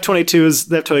 The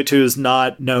F-22 is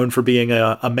not known for being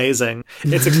amazing.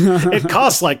 It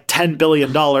costs like $10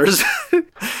 billion.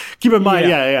 Keep in mind,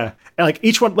 yeah. Like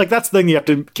each one, like that's the thing you have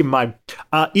to keep in mind.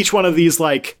 Each one of these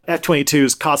like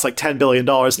F-22s costs like $10 billion.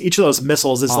 Each of those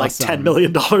missiles is like $10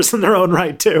 million in their own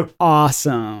right too.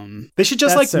 Awesome. They should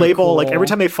just label, cool. Like every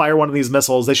time they fire one of these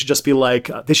missiles, they should just be like,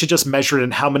 they should just measure it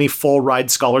in how many full ride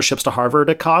scholarships to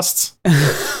Harvard it costs.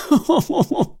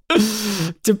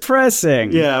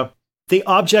 Depressing. Yeah. The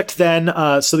object then,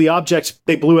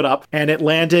 they blew it up and it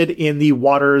landed in the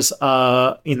waters,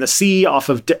 in the sea off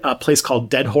of a place called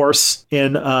Dead Horse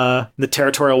in the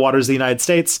territorial waters of the United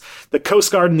States. The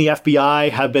Coast Guard and the FBI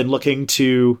have been looking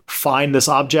to find this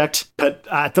object. But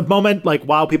at the moment, like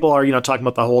while people are, talking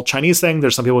about the whole Chinese thing,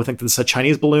 there's some people who think that it's a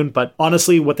Chinese balloon. But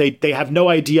honestly, what they have no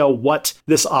idea what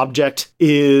this object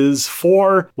is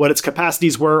for, what its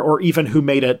capacities were, or even who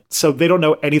made it. So they don't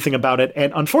know anything about it.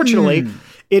 And unfortunately,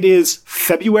 it is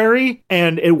February,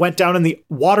 and it went down in the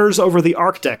waters over the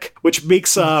Arctic, which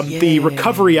makes the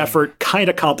recovery effort kind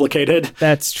of complicated.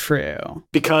 That's true.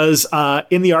 Because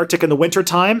in the Arctic in the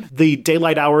wintertime, the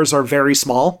daylight hours are very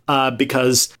small,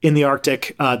 because in the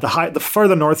Arctic, the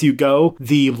further north you go,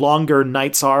 the longer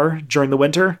nights are during the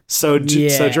winter. So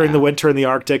during the winter in the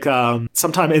Arctic, in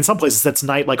some places it's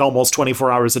night like almost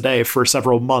 24 hours a day for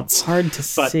several months. Hard to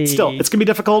see. But still, it's going to be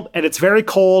difficult, and it's very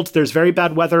cold. There's very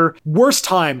bad weather. Worst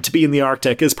time to be in the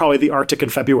Arctic is probably the Arctic in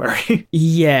February.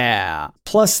 Yeah.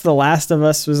 Plus, The Last of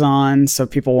Us was on, so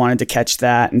people wanted to catch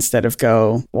that instead of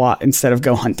go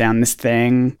hunt down this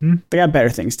thing. They got better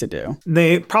things to do.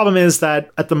 The problem is that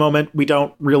at the moment we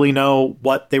don't really know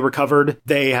what they recovered.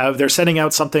 They're sending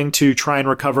out something to try and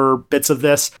recover bits of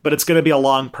this, but it's going to be a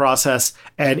long process.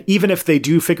 And even if they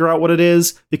do figure out what it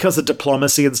is, because of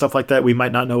diplomacy and stuff like that, we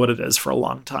might not know what it is for a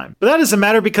long time. But that doesn't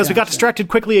matter because we got distracted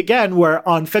quickly again, where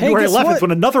on February 11th,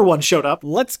 when another one showed up.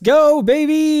 Let's go,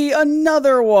 baby!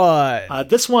 Another one!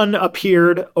 This one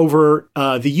appeared over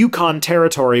the Yukon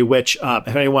Territory, which,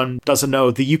 if anyone doesn't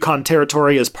know, the Yukon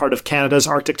Territory is part of Canada's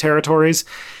Arctic territories.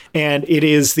 And it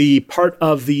is the part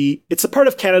of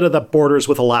Canada that borders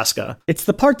with Alaska. It's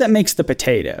the part that makes the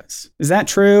potatoes. Is that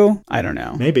true? I don't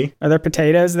know. Maybe. Are there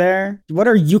potatoes there? What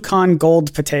are Yukon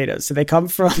gold potatoes? Do they come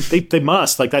from? They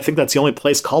must. Like, I think that's the only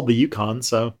place called the Yukon,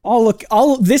 so.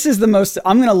 This is the most,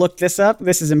 I'm going to look this up.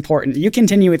 This is important. You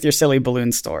continue with your silly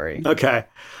balloon story. Okay.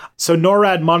 So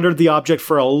NORAD monitored the object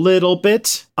for a little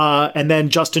bit, and then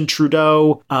Justin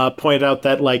Trudeau pointed out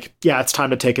that, it's time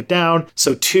to take it down.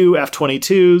 So 2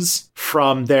 F-22s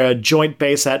from their joint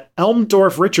base at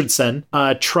Elmdorf-Richardson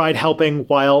tried helping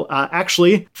while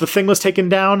actually the thing was taken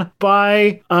down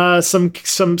by some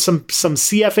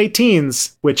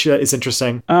CF-18s, which is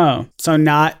interesting. Oh, so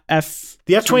not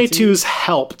The F-22s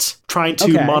helped trying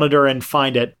to monitor and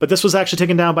find it, but this was actually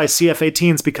taken down by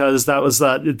CF-18s because that was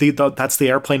that's the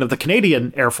airplane of the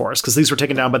Canadian Air Force, because these were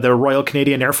taken down by the Royal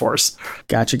Canadian Air Force.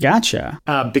 Gotcha.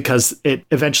 Because it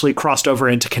eventually crossed over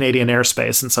into Canadian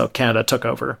airspace, and so Canada took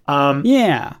over.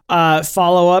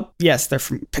 Follow up. Yes,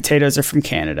 potatoes are from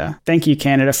Canada. Thank you,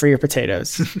 Canada, for your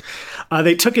potatoes.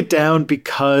 They took it down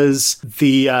because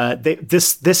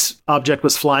this object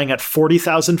was flying at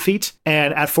 40,000 feet,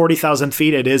 and at 40,000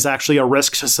 feet, it is actually a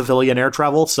risk to civilian air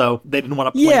travel. So they didn't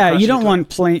want to. You don't want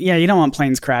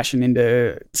planes crashing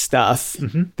into stuff.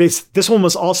 Mm-hmm. This one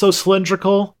was also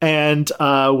cylindrical and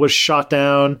was shot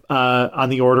down on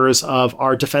the orders of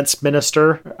our defense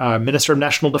minister, Minister of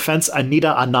National Defense,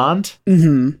 Anita Anand.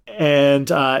 Mm-hmm. And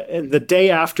the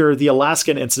day after the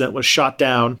Alaskan incident was shot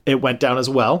down, it went down as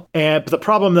well. But the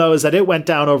problem, though, is that it went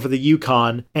down over the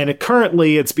Yukon, and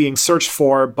currently it's being searched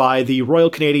for by the Royal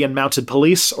Canadian Mounted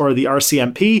Police, or the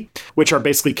RCMP, which are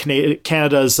basically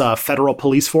Canada's federal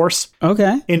police force.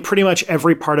 Okay. In pretty much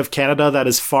every part of Canada that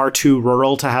is far too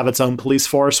rural to have its own police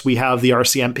force, we have the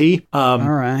RCMP. All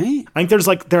right. I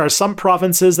think there are some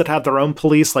provinces that have their own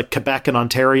police, like Quebec and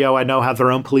Ontario, I know, have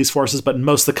their own police forces, but in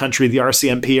most of the country, the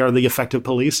RCMP are the effective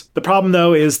police. The problem,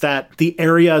 though, is that the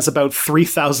area is about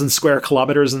 3,000 square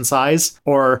kilometers in size,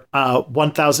 or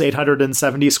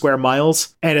 1,870 square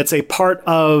miles, and it's a part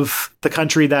of the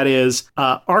country that is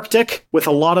Arctic, thick with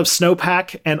a lot of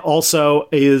snowpack and also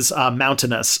is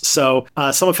mountainous. So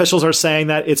some officials are saying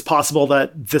that it's possible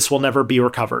that this will never be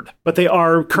recovered. But they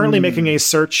are currently making a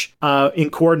search in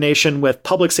coordination with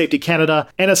Public Safety Canada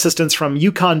and assistance from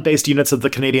Yukon-based units of the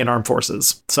Canadian Armed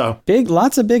Forces. So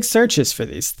lots of big searches for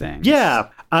these things. Yeah.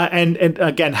 And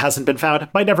again, hasn't been found,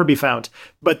 might never be found.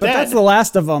 But that's the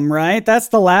last of them, right? That's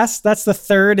the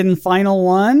third and final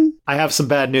one? I have some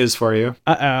bad news for you.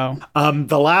 Uh-oh.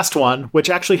 The last one, which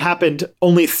actually happened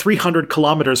only 300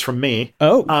 kilometers from me,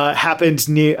 happened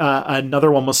near,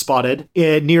 another one was spotted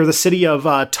near the city of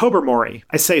Tobermory.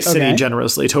 I say city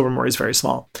generously. Tobermory is very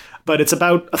small. But it's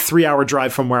about a 3-hour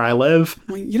drive from where I live.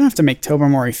 Well, you don't have to make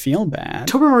Tobermory feel bad.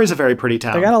 Tobermory is a very pretty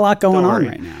town. They got a lot going on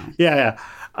right now. Yeah.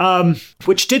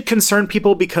 Which did concern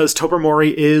people because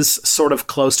Tobermory is sort of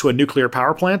close to a nuclear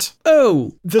power plant.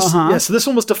 Oh, so this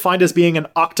one was defined as being an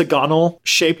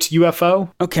octagonal-shaped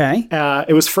UFO. Okay.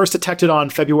 It was first detected on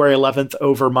February 11th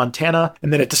over Montana,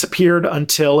 and then it disappeared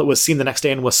until it was seen the next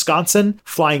day in Wisconsin,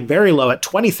 flying very low at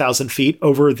 20,000 feet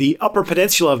over the Upper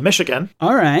Peninsula of Michigan.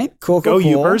 All right. Cool. Go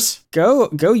Yoopers. Go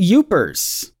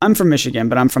Yoopers. I'm from Michigan,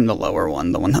 but I'm from the lower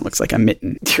one, the one that looks like a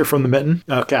mitten. You're from the mitten?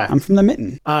 Okay. I'm from the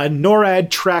mitten. NORAD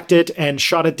tracked it and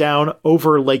shot it down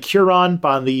over Lake Huron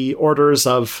by the orders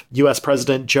of U.S.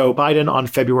 President Joe Biden on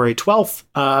February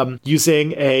 12th,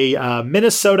 using a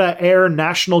Minnesota Air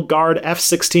National Guard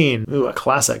F-16. Ooh, a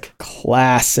classic.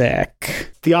 Classic.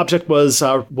 The object was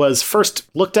first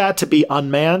looked at to be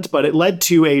unmanned, but it led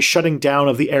to a shutting down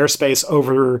of the airspace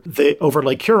over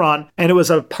Lake Huron, and it was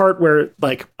a part where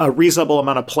like a reasonable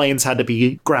amount of planes had to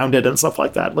be grounded and stuff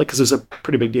like that, like because it was a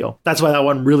pretty big deal. That's why that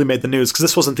one really made the news, because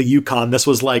this wasn't the Yukon, this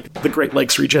was like the Great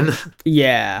Lakes region.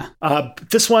 Yeah.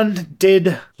 This one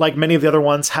did, like many of the other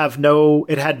ones, had no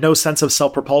sense of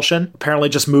self-propulsion. Apparently,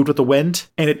 just moved with the wind,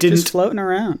 and it didn't just floating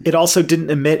around. It also didn't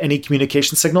emit any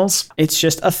communication signals. It's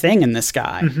just a thing in the sky.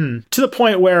 Mm-hmm. To the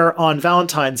point where on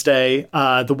Valentine's Day,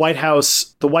 the White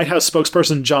House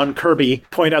spokesperson John Kirby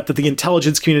pointed out that the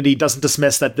intelligence community doesn't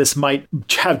dismiss that this might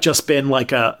have just been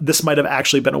this might have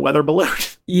actually been a weather balloon.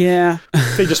 Yeah.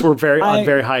 They just were on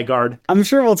very high guard. I'm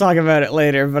sure we'll talk about it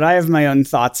later, but I have my own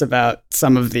thoughts about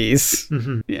some of these.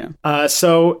 Mm-hmm. Yeah.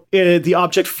 So the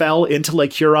object fell into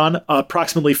Lake Huron,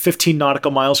 approximately 15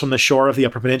 nautical miles from the shore of the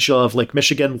Upper Peninsula of Lake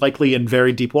Michigan, likely in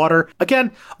very deep water.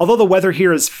 Again, although the weather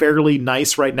here is fairly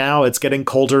nice right now, it's getting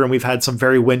colder and we've had some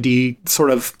very windy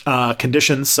sort of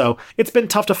conditions. So it's been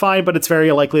tough to find, but it's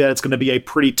very likely that it's going to be a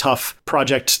pretty tough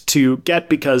project to get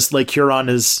because Lake Huron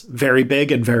is very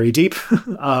big and very deep.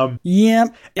 Some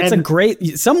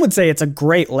would say it's a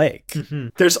great lake. Mm-hmm.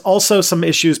 There's also some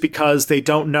issues because they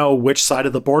don't know which side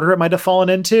of the border it might have fallen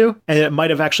into, and it might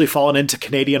have actually fallen into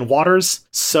Canadian waters.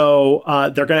 So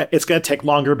it's going to take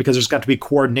longer because there's got to be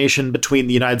coordination between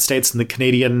the United States and the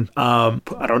Canadian,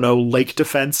 lake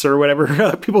defense or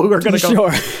whatever, people who are going to go.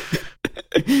 Sure.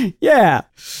 Yeah.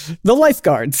 The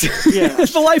lifeguards. Yeah.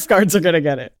 The lifeguards are going to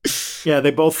get it. Yeah,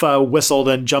 they both whistled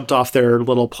and jumped off their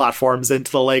little platforms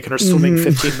into the lake and are swimming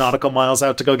 15 nautical miles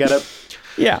out to go get it.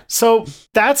 Yeah. So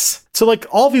like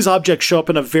all these objects show up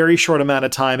in a very short amount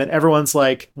of time and everyone's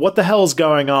like, what the hell is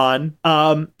going on?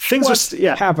 What's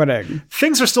happening?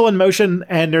 Things are still in motion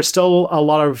and there's still a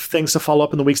lot of things to follow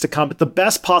up in the weeks to come. But the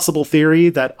best possible theory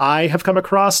that I have come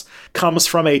across comes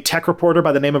from a tech reporter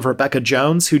by the name of Rebecca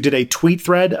Jones, who did a tweet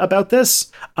thread about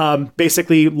this,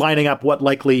 basically lining up what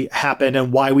likely happened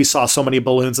and why we saw so many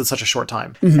balloons in such a short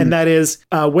time. Mm-hmm. And that is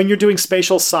when you're doing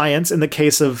spatial science, in the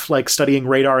case of like studying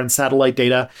radar and satellite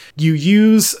data, you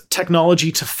use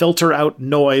technology to filter out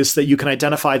noise that you can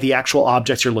identify the actual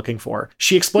objects you're looking for.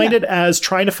 She explained it as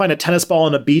trying to find a tennis ball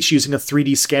on a beach using a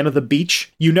 3D scan of the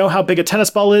beach. You know how big a tennis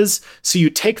ball is, so you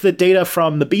take the data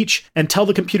from the beach and tell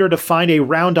the computer to find a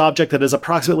round object that is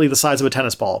approximately the size of a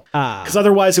tennis ball. Because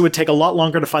otherwise it would take a lot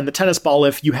longer to find the tennis ball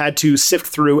if you had to sift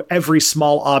through every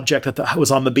small object that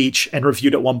was on the beach and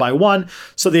reviewed it one by one.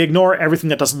 So they ignore everything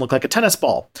that doesn't look like a tennis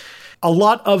ball. A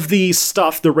lot of the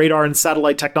stuff, the radar and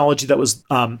satellite technology that was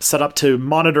set up to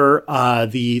monitor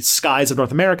the skies of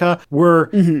North America were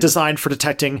designed for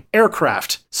detecting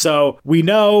aircraft. So we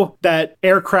know that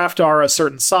aircraft are a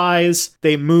certain size.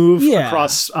 They move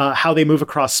across how they move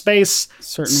across space.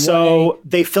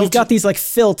 They filter. We've got these like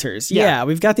filters. Yeah,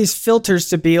 we've got these filters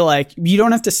to be like, you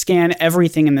don't have to scan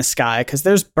everything in the sky because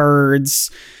there's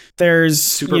birds, there's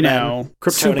Supermen,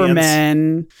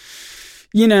 Supermen.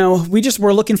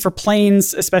 We're looking for planes,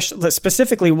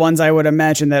 specifically ones I would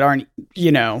imagine that aren't,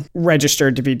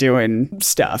 registered to be doing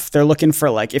stuff. They're looking for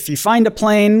like, if you find a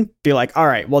plane, be like, all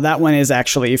right, well, that one is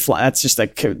actually that's just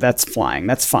like, that's flying.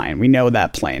 That's fine. We know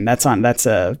that plane. That's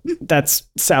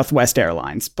Southwest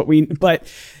Airlines.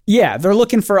 But Yeah, they're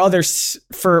looking for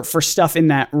for stuff in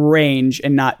that range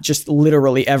and not just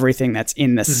literally everything that's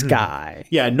in the sky.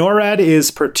 Yeah, NORAD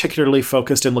is particularly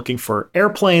focused in looking for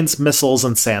airplanes, missiles,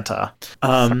 and Santa.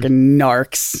 Fucking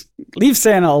narcs. Leave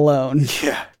Santa alone.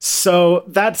 Yeah. So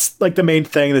that's like the main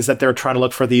thing, is that they're trying to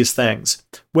look for these things.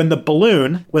 When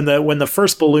the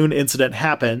first balloon incident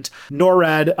happened,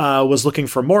 NORAD was looking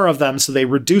for more of them, so they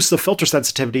reduced the filter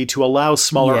sensitivity to allow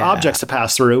smaller objects to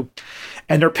pass through.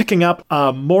 And they're picking up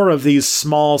more of these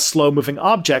small, slow-moving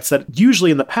objects that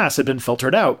usually in the past had been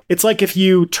filtered out. It's like if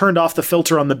you turned off the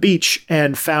filter on the beach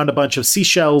and found a bunch of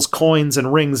seashells, coins,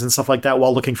 and rings and stuff like that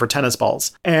while looking for tennis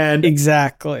balls. And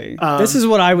exactly, this is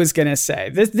what I was gonna say.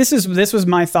 This was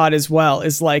my thought as well.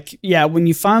 Is like, yeah, when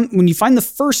you find the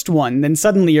first one, then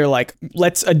suddenly you're like,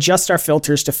 let's adjust our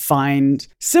filters to find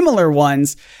similar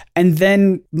ones. And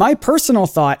then my personal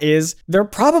thought is they're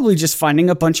probably just finding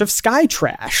a bunch of sky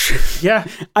trash. Yeah.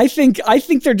 I think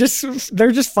they're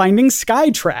just finding sky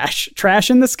trash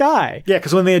in the sky. Yeah,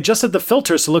 because when they adjusted the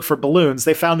filters to look for balloons,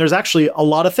 they found there's actually a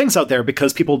lot of things out there,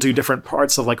 because people do different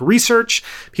parts of like research.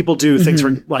 People do things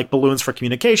for like balloons for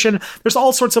communication. There's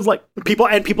all sorts of like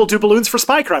people do balloons for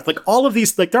spycraft. Like all of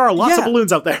these, like there are lots of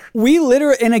balloons out there. We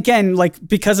literally, and again, like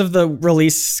because of the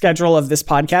release schedule of this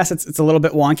podcast, it's a little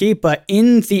bit wonky, but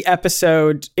in the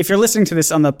episode, if you're listening to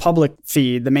this on the public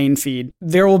feed, the main feed,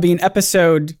 there will be an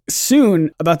episode soon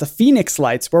about the Phoenix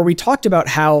Lights where we talked about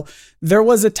how there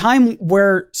was a time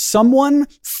where someone,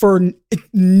 for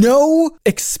no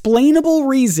explainable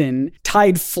reason,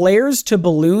 tied flares to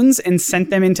balloons and sent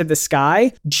them into the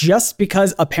sky just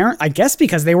because I guess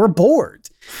because they were bored.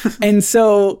 And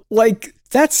so like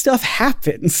that stuff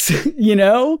happens, you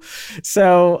know?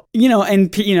 So, you know,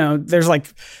 and, you know, there's like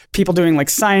people doing like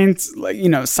science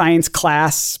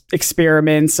class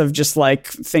experiments of just like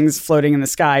things floating in the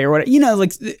sky or what, you know,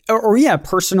 like,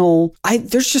 personal,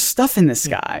 there's just stuff in the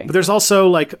sky. But there's also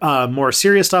like more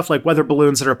serious stuff like weather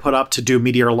balloons that are put up to do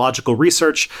meteorological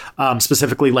research,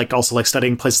 specifically like also like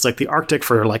studying places like the Arctic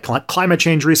for like climate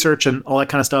change research and all that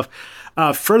kind of stuff.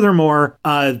 Furthermore,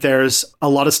 there's a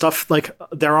lot of stuff, like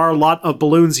there are a lot of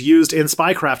balloons used in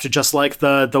spycraft, just like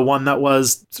the one that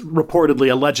was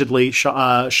allegedly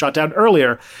shot down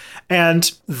earlier. And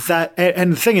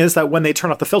the thing is that when they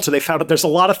turn off the filter, they found that there's a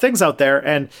lot of things out there.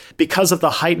 And because of the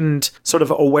heightened sort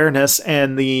of awareness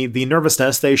and the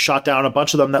nervousness, they shot down a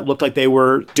bunch of them that looked like they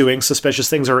were doing suspicious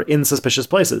things or in suspicious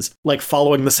places, like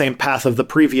following the same path of the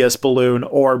previous balloon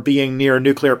or being near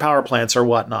nuclear power plants or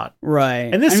whatnot.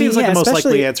 Right. And this seems like the most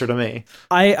likely answer to me.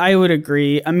 I would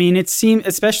agree. I mean, it seemed,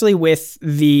 especially with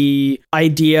the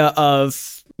idea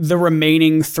of the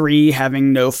remaining three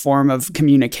having no form of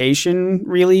communication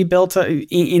really built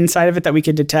inside of it that we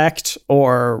could detect,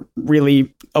 or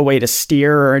really a way to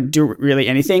steer or do really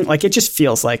anything. Like, it just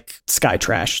feels like sky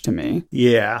trash to me.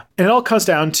 Yeah. And it all comes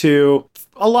down to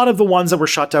a lot of the ones that were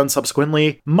shot down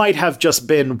subsequently might have just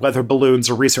been weather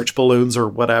balloons or research balloons or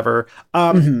whatever.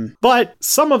 But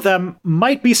some of them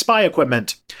might be spy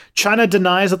equipment. China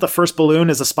denies that the first balloon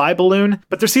is a spy balloon,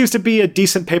 but there seems to be a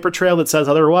decent paper trail that says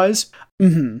otherwise.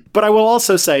 But I will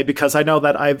also say, because I know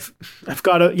that I've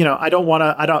got to, you know, I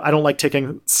don't like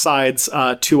taking sides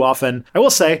too often. I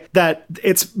will say that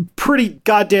it's pretty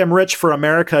goddamn rich for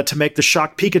America to make the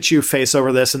shocked Pikachu face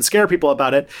over this and scare people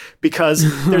about it, because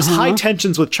there's high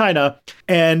tensions with China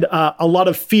and a lot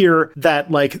of fear that,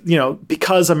 like, you know,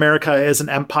 because America is an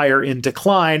empire in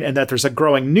decline and that there's a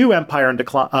growing new empire in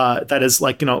decline that is,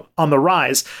 like, you know, on the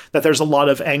rise, that there's a lot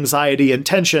of anxiety and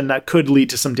tension that could lead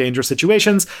to some dangerous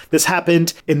situations. This happened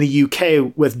in the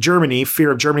UK with Germany,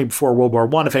 fear of Germany before World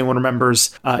War I, if anyone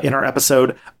remembers in our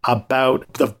episode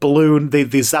about the balloon,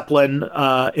 the Zeppelin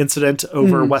incident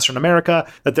over Western America,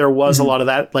 that there was a lot of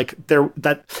that,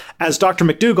 that, as Dr.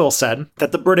 McDougall said,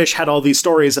 that the British had all these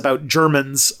stories about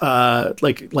Germans,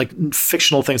 like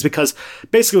fictional things, because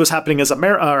basically what was happening is at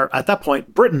that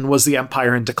point, Britain was the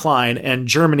empire in decline and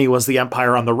Germany was the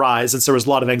empire on the rise. And so there was a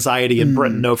lot of anxiety in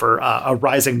Britain over a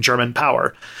rising German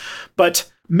power.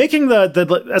 But making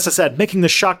as I said, making the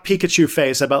shocked Pikachu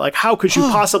face about, like, how could you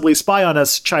possibly spy on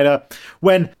us, China,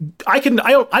 when I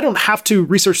don't have to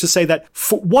research to say that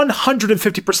for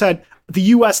 150% the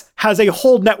US has a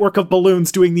whole network of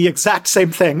balloons doing the exact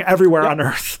same thing everywhere on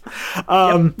Earth.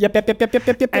 And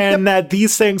that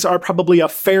these things are probably a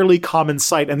fairly common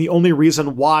sight. And the only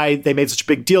reason why they made such a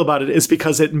big deal about it is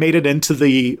because it made it into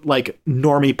the, like,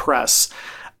 normie press.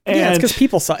 And it's because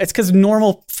people saw it. It's because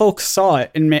normal folks saw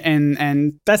it,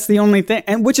 and that's the only thing.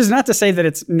 And which is not to say that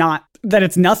it's not that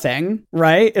it's nothing,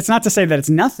 right? It's not to say that it's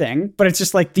nothing, but it's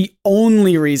just like the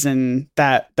only reason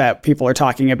that people are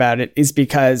talking about it is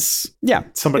because,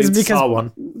 somebody saw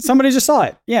one. Somebody just saw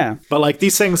it. Yeah. But like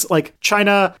these things, like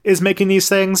China is making these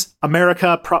things.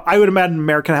 America, I would imagine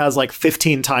America has like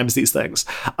 15 times these things.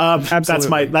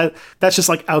 Absolutely. That's just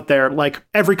like out there. Like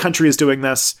every country is doing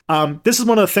this. This is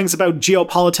one of the things about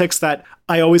geopolitics that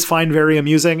I always find very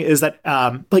amusing is that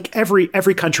like every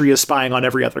country is spying on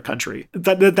every other country.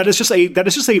 That is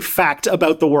just a fact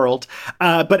about the world.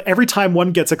 But every time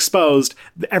one gets exposed,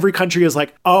 every country is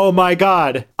like, oh my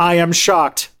God, I am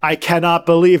shocked. I cannot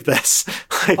believe this.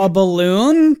 A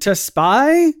balloon to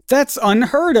spy? That's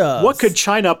unheard of. What could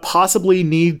China possibly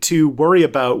need to worry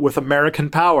about with American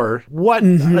power? What?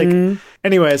 Like,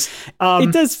 anyways,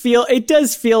 it does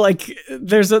feel like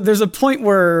there's a point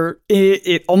where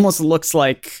it almost looks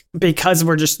like, because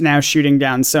we're just now shooting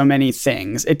down so many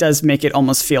things, it does make it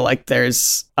almost feel like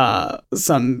there's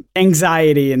some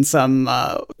anxiety and some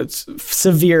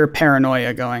severe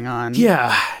paranoia going on.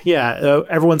 Yeah.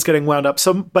 Everyone's getting wound up.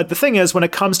 But the thing is, when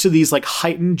it comes to these like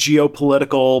heightened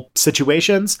geopolitical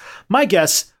situations, my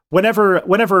guess,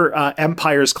 whenever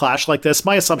empires clash like this,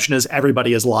 my assumption is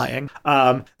everybody is lying.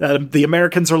 The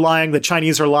Americans are lying, the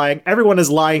Chinese are lying, everyone is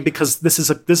lying because this is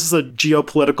a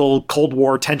geopolitical Cold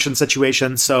War tension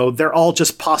situation. So they're all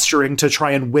just posturing to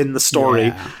try and win the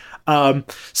story. Yeah.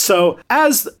 So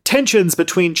as tensions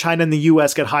between China and the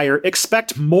US get higher,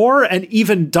 expect more and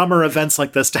even dumber events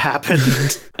like this to happen.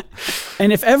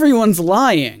 And if everyone's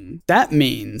lying, that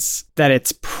means that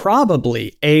it's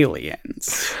probably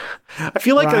aliens. I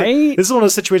feel like this is one of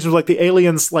those situations where like the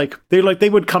aliens, like they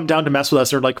would come down to mess with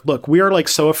us. They're like, look, we are like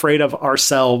so afraid of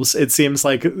ourselves. It seems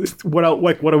like what are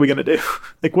we going to do?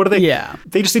 Like, what are they? Yeah.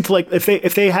 They just need to like,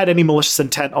 if they had any malicious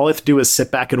intent, all they have to do is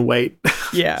sit back and wait.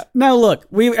 Yeah. Now look,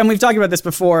 we've talked about this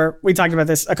before. We talked about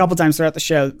this a couple times throughout the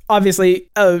show. Obviously,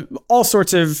 all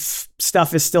sorts of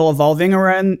stuff is still evolving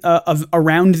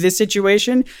around this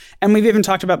situation. And we've even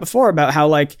talked about before about how,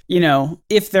 like, you know,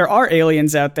 if there are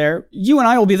aliens out there, you and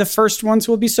I will be the first ones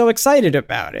who will be so excited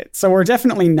about it. So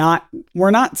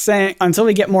we're not saying, until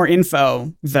we get more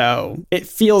info, though, it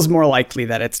feels more likely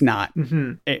that it's not.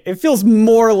 Mm-hmm. It feels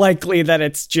more likely that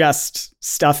it's just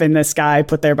stuff in the sky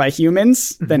put there by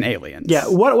humans than aliens. Yeah.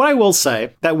 What I will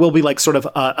say that will be like sort of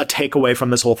a takeaway from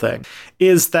this whole thing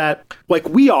is that like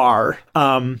we are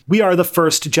the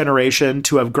first generation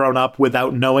to have grown up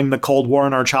without knowing the Cold War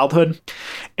in our childhood.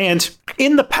 And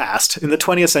in the past, in the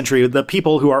 20th century, the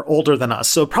people who are older than us,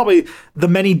 so probably the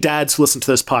many dads who listen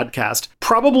to this podcast,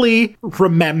 probably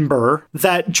remember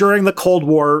that during the Cold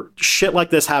War, shit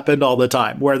like this happened all the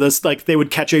time, where this, like, they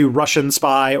would catch a Russian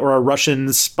spy or a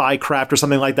Russian spy craft or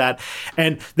something like that,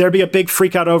 and there'd be a big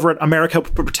freak out over it. America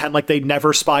would pretend like they'd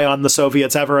never spy on the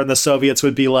Soviets ever, and the Soviets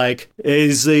would be like,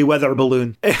 is the weather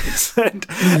balloon.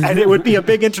 and it would be a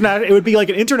big it would be like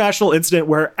an international incident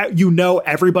where, you know,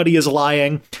 everybody is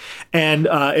lying, and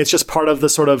it's just part of the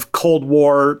sort of Cold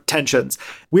War tensions.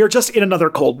 We are just in another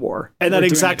Cold War, and that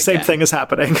exact same thing is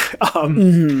happening.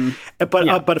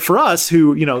 But for us,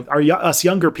 who, you know, are us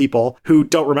younger people who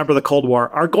don't remember the Cold War,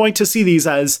 are going to see these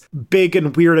as big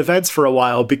and weird events for a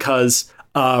while because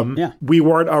we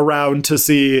weren't around to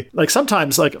see, like,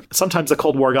 sometimes the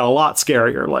Cold War got a lot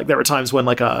scarier. Like, there were times when,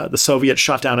 like, the Soviets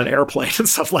shot down an airplane and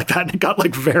stuff like that, and it got,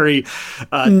 like, very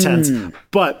tense.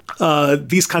 But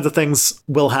these kinds of things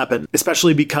will happen,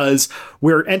 especially because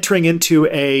we're entering into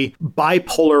a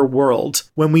bipolar world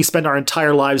when we spend our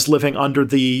entire lives living under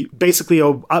basically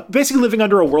living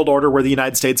under a world order where the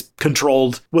United States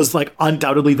was like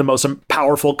undoubtedly the most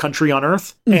powerful country on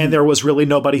earth, and there was really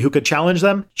nobody who could challenge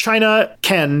them. China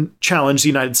can challenge the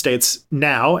United States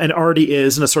now, and already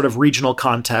is, in a sort of regional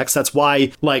context. That's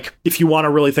why, like, if you want to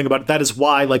really think about it, that is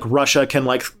why, like, Russia can,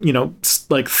 like, you know,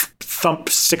 like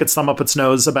stick its thumb up its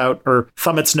nose or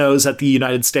thumb its nose at the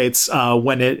United States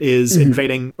when it is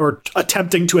invading or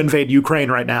attempting to invade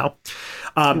Ukraine right now.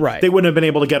 They wouldn't have been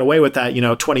able to get away with that,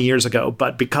 20 years ago.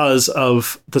 But because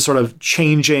of the sort of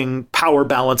changing power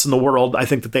balance in the world, I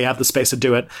think that they have the space to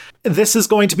do it. This is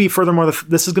going to be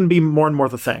more and more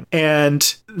the thing. And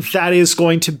that is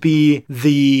going to be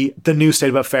the new state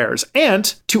of affairs.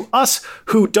 And to us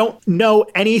who don't know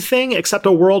anything except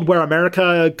a world where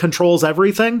America controls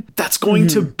everything, that's going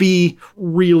to be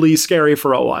really scary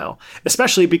for a while,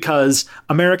 especially because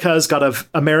America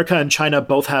and China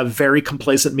both have very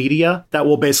complacent media that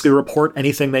will basically report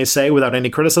anything they say without any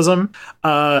criticism,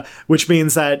 which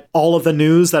means that all of the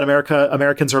news that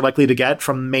Americans are likely to get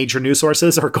from major news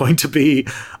sources are going to be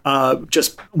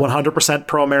just 100%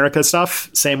 pro-America stuff.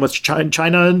 Same with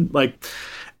China. Like,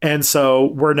 And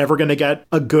so we're never going to get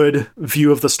a good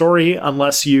view of the story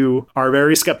unless you are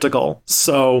very skeptical.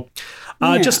 So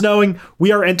just knowing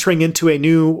we are entering into a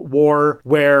new war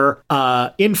where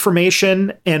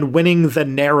information and winning the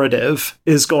narrative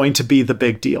is going to be the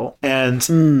big deal. And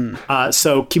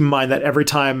so keep in mind that every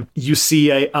time you see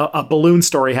a balloon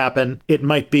story happen, it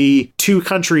might be two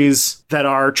countries that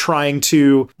are trying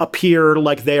to appear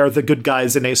like they are the good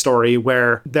guys in a story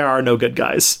where there are no good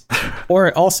guys. Or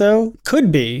it also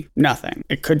could be nothing.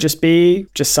 It could just be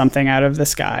something out of the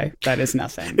sky that is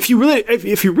nothing. If you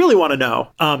really want to know,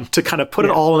 to kind of put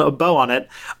it all in a bow on it,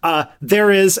 there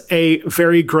is a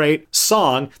very great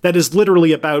song that is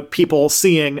literally about people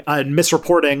seeing a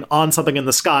misreporting on something in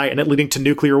the sky and it leading to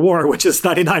nuclear war, which is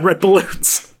 99 Red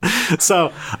Balloons.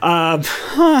 So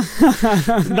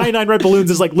 99 Red Balloons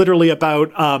is like literally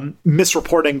about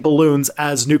misreporting balloons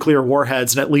as nuclear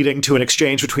warheads and it leading to an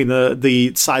exchange between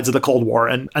the sides of the Cold War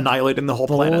and annihilating the whole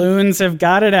planet. Balloons have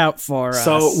got it out for us.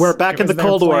 So we're back in the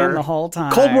Cold War the whole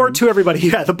time. Cold War II, everybody.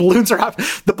 Yeah, the balloons are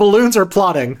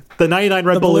plotting. The 99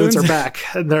 Red Balloons are back,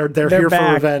 and they're here back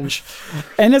for revenge.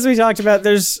 And as we talked about,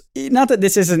 there's not that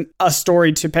this isn't a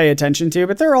story to pay attention to,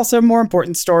 but there are also more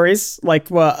important stories, like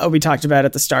what we talked about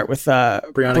at the start with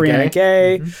Brianna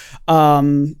Gay.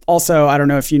 Mm-hmm. Also, I don't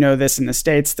know if you know this in the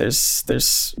States, there's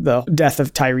the death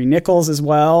of Tyree Nichols as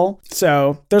well.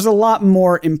 So there's a lot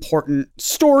more important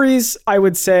stories, I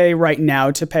would say, right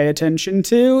now to pay attention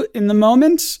to in the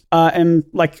moment. And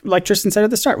like Tristan said at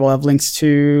the start, we'll have links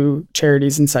to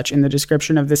charities and such in the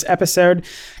description of this episode.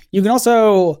 You can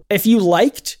also, if you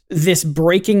liked this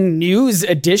breaking news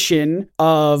edition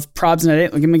of Probs Not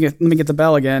Aliens, let me get the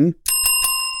bell again.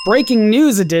 Breaking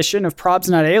news edition of Probs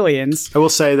Not Aliens. I will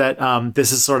say that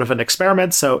this is sort of an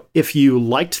experiment. So if you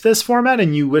liked this format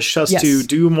and you wish us to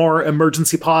do more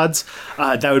emergency pods,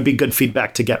 that would be good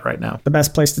feedback to get right now. The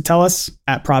best place to tell us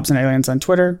at Probs Not Aliens on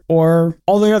Twitter or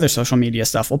all the other social media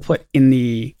stuff we'll put in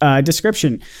the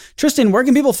description. Tristan, where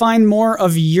can people find more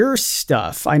of your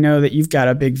stuff? I know that you've got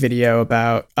a big video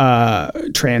about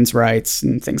trans rights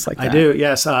and things like that. I do,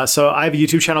 yes. So I have a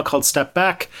YouTube channel called Step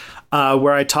Back,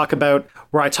 where I talk about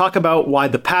why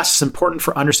the past is important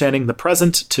for understanding the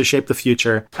present to shape the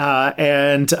future.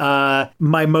 And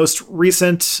my most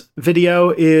recent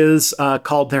video is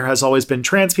called There Has Always Been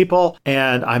Trans People,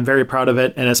 and I'm very proud of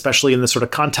it. And especially in the sort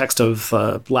of context of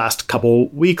the last couple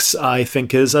weeks, I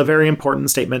think is a very important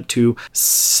statement to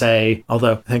say,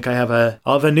 although I think I'll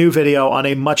have a new video on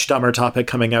a much dumber topic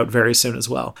coming out very soon as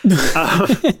well.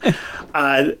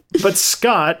 But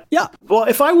Scott, well,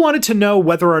 if I wanted to know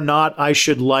whether or not I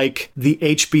should like the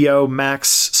HBO Max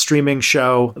streaming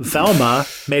show Velma,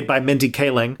 made by Mindy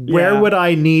Kaling, where would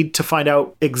I need to find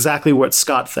out exactly what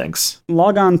Scott thinks?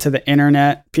 Log on to the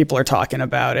internet. People are talking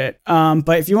about it.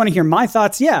 But if you want to hear my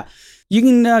thoughts, you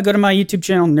can go to my YouTube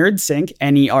channel, NerdSync,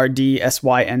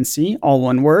 NERDSYNC, all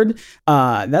one word.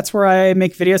 That's where I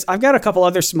make videos. I've got a couple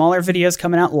other smaller videos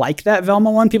coming out like that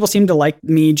Velma one. People seem to like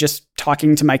me just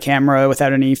talking to my camera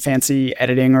without any fancy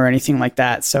editing or anything like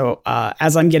that. So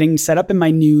as I'm getting set up in my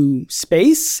new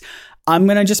space, I'm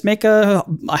going to just make a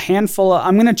handful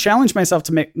I'm going to challenge myself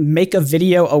to make a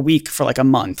video a week for like a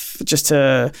month, just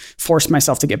to force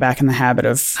myself to get back in the habit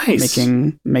of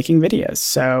making videos.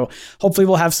 So hopefully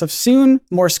we'll have stuff soon,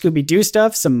 more Scooby-Doo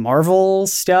stuff, some Marvel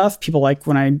stuff. People like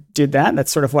when I did that.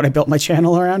 That's sort of what I built my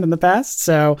channel around in the past.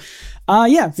 So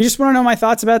if you just want to know my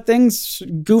thoughts about things,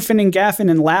 goofing and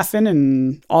gaffing and laughing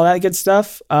and all that good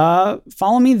stuff,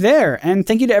 follow me there. And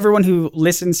thank you to everyone who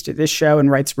listens to this show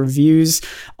and writes reviews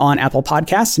on Apple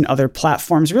Podcasts and other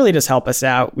platforms. It really does help us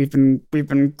out. We've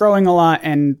been growing a lot,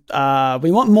 and we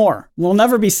want more. We'll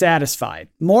never be satisfied.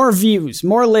 More views,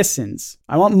 more listens.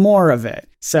 I want more of it.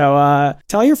 So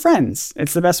tell your friends.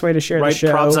 It's the best way to share the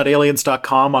show. Write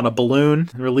probs.aliens.com on a balloon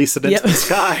and release it into the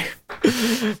sky.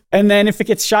 And then if it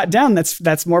gets shot down,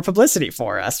 that's more publicity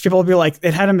for us. People will be like,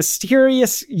 it had a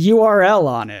mysterious URL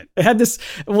on it. It had this,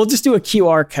 we'll just do a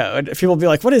QR code. People will be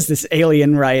like, what is this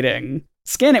alien writing?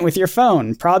 Scan it with your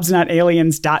phone,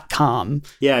 probsnotaliens.com.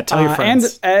 Yeah, tell your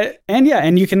friends.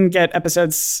 And you can get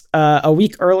episodes a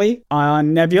week early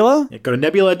on Nebula. Yeah, go to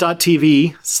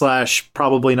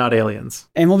nebula.tv/probablynotaliens.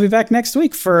 And we'll be back next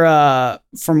week for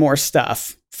more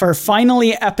stuff. For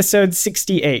finally episode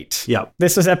 68. Yep.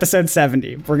 This was episode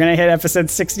 70. We're going to hit episode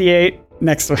 68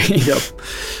 next week. Yep.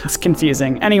 It's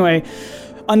confusing. Anyway,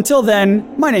 until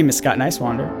then, my name is Scott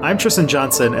Nicewander. I'm Tristan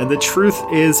Johnson, and the truth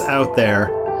is out there.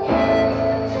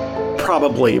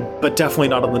 Probably, but definitely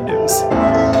not on the news.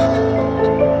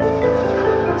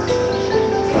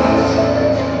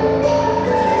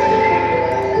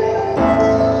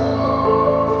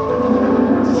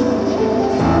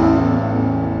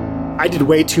 I did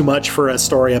way too much for a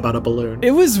story about a balloon.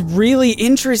 It was really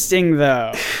interesting,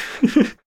 though.